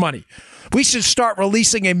get his money? We should start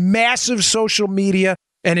releasing a massive social media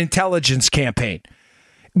and intelligence campaign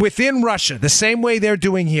within Russia, the same way they're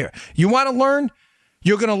doing here. You want to learn?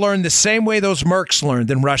 You're going to learn the same way those mercs learned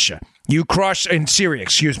in Russia. In Syria,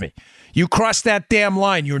 You cross that damn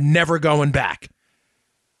line, you're never going back.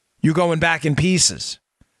 You're going back in pieces.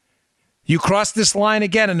 You cross this line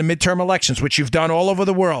again in the midterm elections, which you've done all over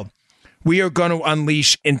the world. We are going to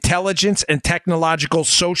unleash intelligence and technological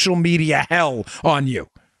social media hell on you.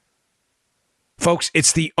 Folks,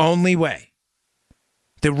 it's the only way.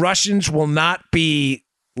 The Russians will not be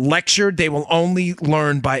lectured. They will only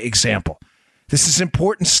learn by example. This is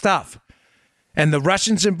important stuff. And the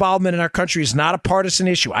Russians' involvement in our country is not a partisan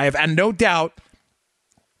issue. I have no doubt.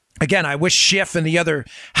 Again, I wish Schiff and the other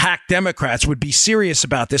hack Democrats would be serious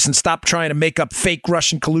about this and stop trying to make up fake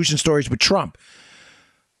Russian collusion stories with Trump.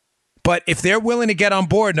 But if they're willing to get on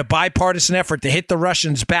board in a bipartisan effort to hit the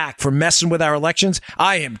Russians back for messing with our elections,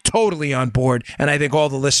 I am totally on board, and I think all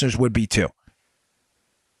the listeners would be too.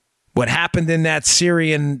 What happened in that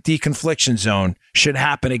Syrian deconfliction zone should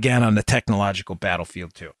happen again on the technological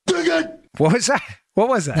battlefield too. What was that?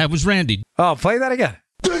 That was Randy. Oh, play that again.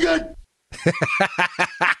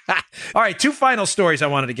 All right, two final stories I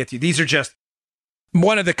wanted to get to. These are just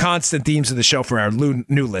one of the constant themes of the show for our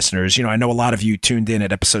new listeners. I know a lot of you tuned in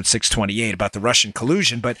at episode 628 about the Russian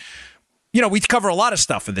collusion, but we cover a lot of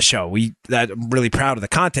stuff in the show. I'm really proud of the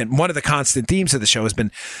content. One of the constant themes of the show has been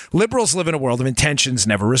liberals live in a world of intentions,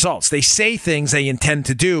 never results. They say things they intend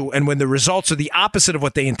to do, and when the results are the opposite of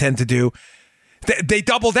what they intend to do, they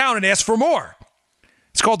double down and ask for more.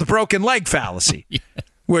 It's called the broken leg fallacy.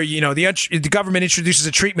 Where, the government introduces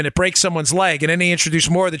a treatment, it breaks someone's leg, and then they introduce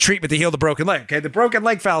more of the treatment to heal the broken leg. Okay, the broken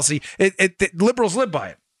leg fallacy, liberals live by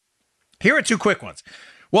it. Here are two quick ones.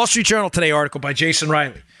 Wall Street Journal today article by Jason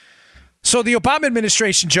Riley. So the Obama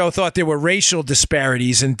administration, Joe, thought there were racial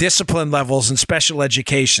disparities in discipline levels in special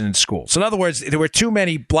education in schools. In other words, there were too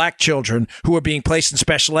many black children who were being placed in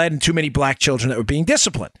special ed and too many black children that were being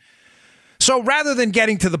disciplined. So rather than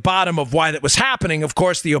getting to the bottom of why that was happening, of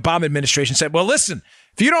course, the Obama administration said, well, listen,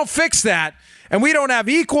 if you don't fix that and we don't have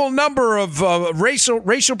equal number of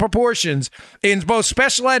racial proportions in both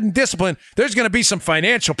special ed and discipline, there's going to be some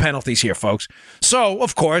financial penalties here, folks. So,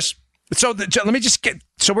 of course, let me just get,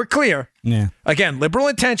 so we're clear. Yeah. Again, liberal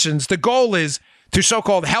intentions. The goal is to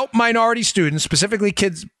so-called help minority students, specifically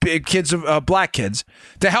black kids,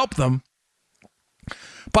 to help them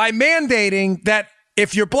by mandating that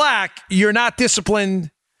if you're black, you're not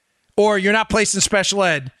disciplined or you're not placed in special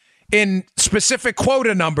ed in specific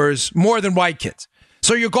quota numbers more than white kids.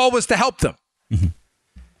 So your goal was to help them. Mm-hmm.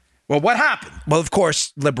 Well, what happened? Well, of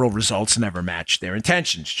course, liberal results never matched their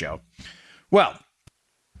intentions, Joe. Well,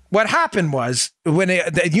 what happened was when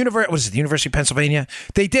the University of Pennsylvania,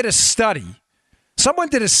 they did a study. Someone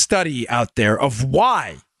did a study out there of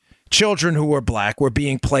why children who were black were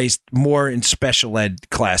being placed more in special ed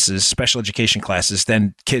classes, special education classes,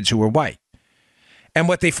 than kids who were white. And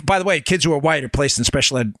by the way, kids who are white are placed in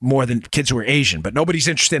special ed more than kids who are Asian, but nobody's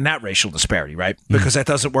interested in that racial disparity, right? Because that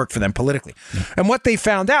doesn't work for them politically. And what they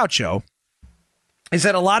found out, Joe, is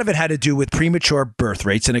that a lot of it had to do with premature birth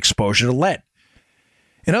rates and exposure to lead.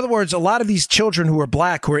 In other words, a lot of these children who are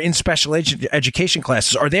black, who are in special education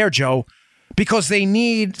classes, are there, Joe, because they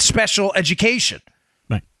need special education.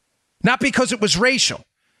 Right. Not because it was racial.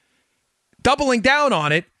 Doubling down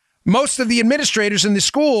on it, most of the administrators in the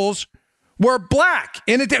schools were black.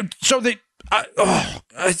 So that,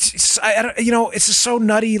 it's just so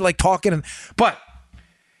nutty, like talking. But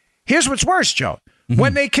here's what's worse, Joe.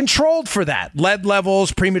 When they controlled for that, lead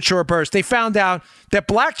levels, premature births, they found out that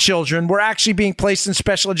black children were actually being placed in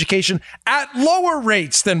special education at lower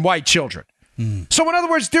rates than white children. So in other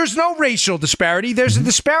words, there's no racial disparity. There's a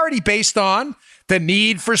disparity based on the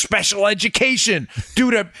need for special education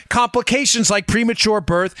due to complications like premature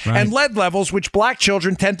birth and lead levels, which black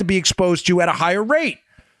children tend to be exposed to at a higher rate.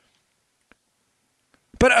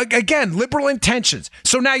 But again, liberal intentions.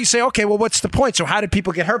 So now you say, okay, well, what's the point? So how did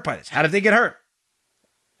people get hurt by this? How did they get hurt?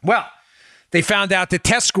 Well, they found out that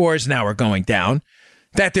test scores now are going down,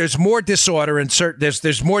 that there's more disorder in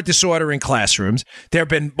there's more disorder in classrooms. There have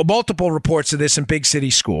been multiple reports of this in big city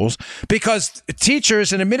schools because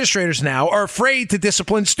teachers and administrators now are afraid to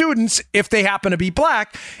discipline students if they happen to be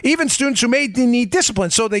black, even students who may need discipline.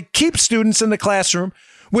 So they keep students in the classroom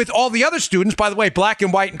with all the other students, by the way, black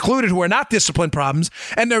and white included, who are not discipline problems,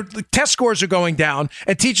 and their test scores are going down,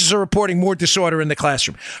 and teachers are reporting more disorder in the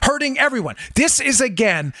classroom, hurting everyone. This is,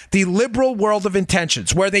 again, the liberal world of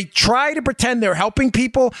intentions, where they try to pretend they're helping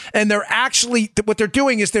people, and they're actually, what they're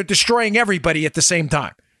doing is they're destroying everybody at the same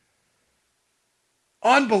time.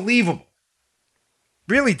 Unbelievable.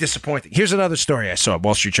 Really disappointing. Here's another story I saw at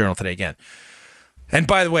Wall Street Journal today again. And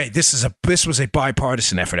by the way, this was a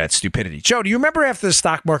bipartisan effort at stupidity. Joe, do you remember after the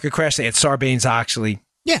stock market crash, they had Sarbanes-Oxley?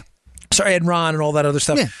 Yeah. Sorry, Enron and all that other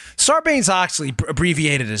stuff. Yeah. Sarbanes-Oxley,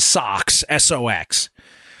 abbreviated as SOX, S-O-X,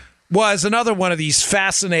 was another one of these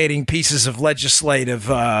fascinating pieces of legislative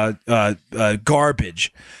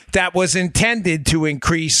garbage that was intended to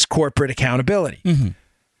increase corporate accountability. Mm-hmm.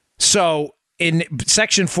 So in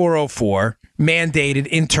Section 404, mandated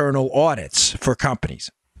internal audits for companies.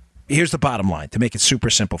 Here's the bottom line, to make it super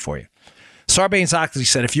simple for you. Sarbanes-Oxley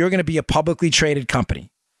said if you're going to be a publicly traded company,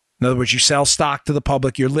 in other words, you sell stock to the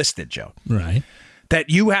public, you're listed, Joe. Right. That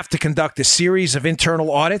you have to conduct a series of internal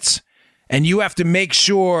audits, and you have to make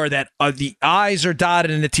sure that the I's are dotted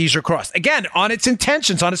and the T's are crossed. Again, on its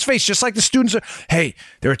intentions, on its face, just like the students are, hey,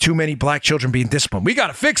 there are too many black children being disciplined. We got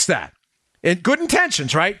to fix that. Good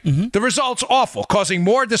intentions, right? Mm-hmm. The result's awful, causing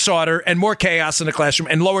more disorder and more chaos in the classroom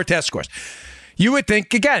and lower test scores. You would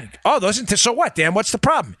think, again, so what, Dan? What's the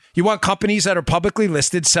problem? You want companies that are publicly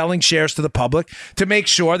listed selling shares to the public to make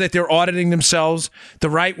sure that they're auditing themselves the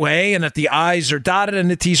right way and that the I's are dotted and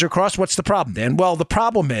the T's are crossed. What's the problem, Dan? Well, the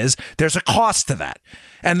problem is there's a cost to that.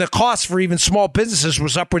 And the cost for even small businesses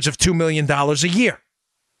was upwards of $2 million a year.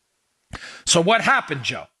 So what happened,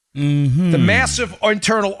 Joe? Mm-hmm. The massive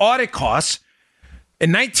internal audit costs.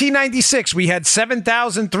 In 1996, we had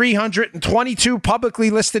 7,322 publicly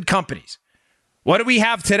listed companies. What do we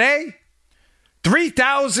have today?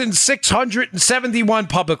 3,671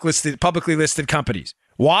 publicly listed companies.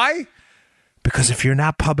 Why? Because if you're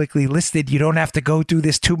not publicly listed, you don't have to go through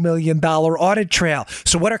this $2 million audit trail.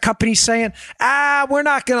 So what are companies saying? We're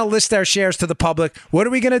not going to list our shares to the public. What are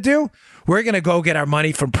we going to do? We're going to go get our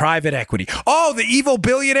money from private equity. Oh, the evil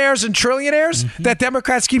billionaires and trillionaires that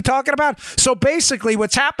Democrats keep talking about. So basically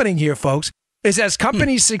what's happening here, folks, is as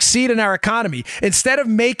companies succeed in our economy, instead of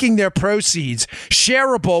making their proceeds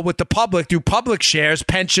shareable with the public through public shares,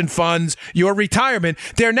 pension funds, your retirement,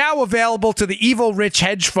 they're now available to the evil rich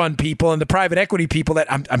hedge fund people and the private equity people that,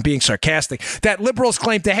 I'm being sarcastic, that liberals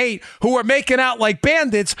claim to hate, who are making out like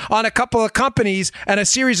bandits on a couple of companies and a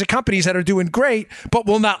series of companies that are doing great, but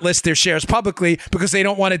will not list their shares publicly because they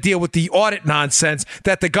don't want to deal with the audit nonsense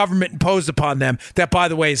that the government imposed upon them that, by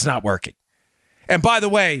the way, is not working. And by the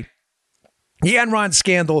way, the Enron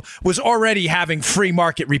scandal was already having free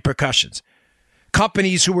market repercussions.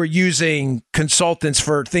 Companies who were using consultants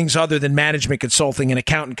for things other than management consulting and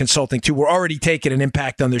accountant consulting too were already taking an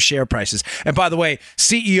impact on their share prices. And by the way,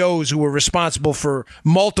 CEOs who were responsible for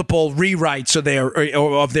multiple rewrites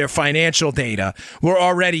of their financial data were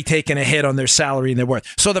already taking a hit on their salary and their worth.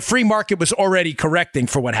 So the free market was already correcting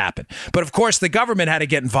for what happened. But of course, the government had to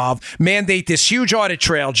get involved, mandate this huge audit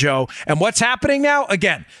trail, Joe. And what's happening now?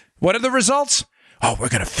 Again, what are the results? Oh, we're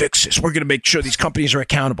going to fix this. We're going to make sure these companies are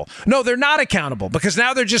accountable. No, they're not accountable because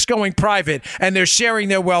now they're just going private and they're sharing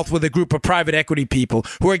their wealth with a group of private equity people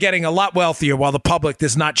who are getting a lot wealthier while the public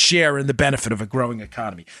does not share in the benefit of a growing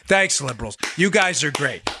economy. Thanks, liberals. You guys are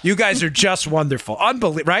great. You guys are just wonderful.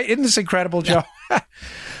 Unbelievable, right? Isn't this incredible, Joe?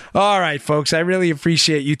 All right, folks, I really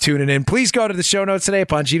appreciate you tuning in. Please go to the show notes today at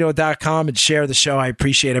Bongino.com and share the show. I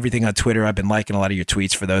appreciate everything on Twitter. I've been liking a lot of your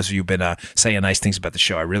tweets. For those of you who've been saying nice things about the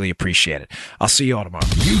show, I really appreciate it. I'll see you all tomorrow.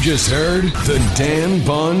 You just heard The Dan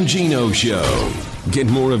Bongino Show. Get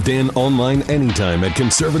more of Dan online anytime at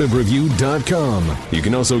conservativereview.com. You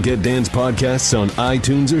can also get Dan's podcasts on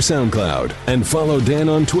iTunes or SoundCloud. And follow Dan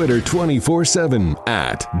on Twitter 24/7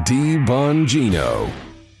 at DBongino.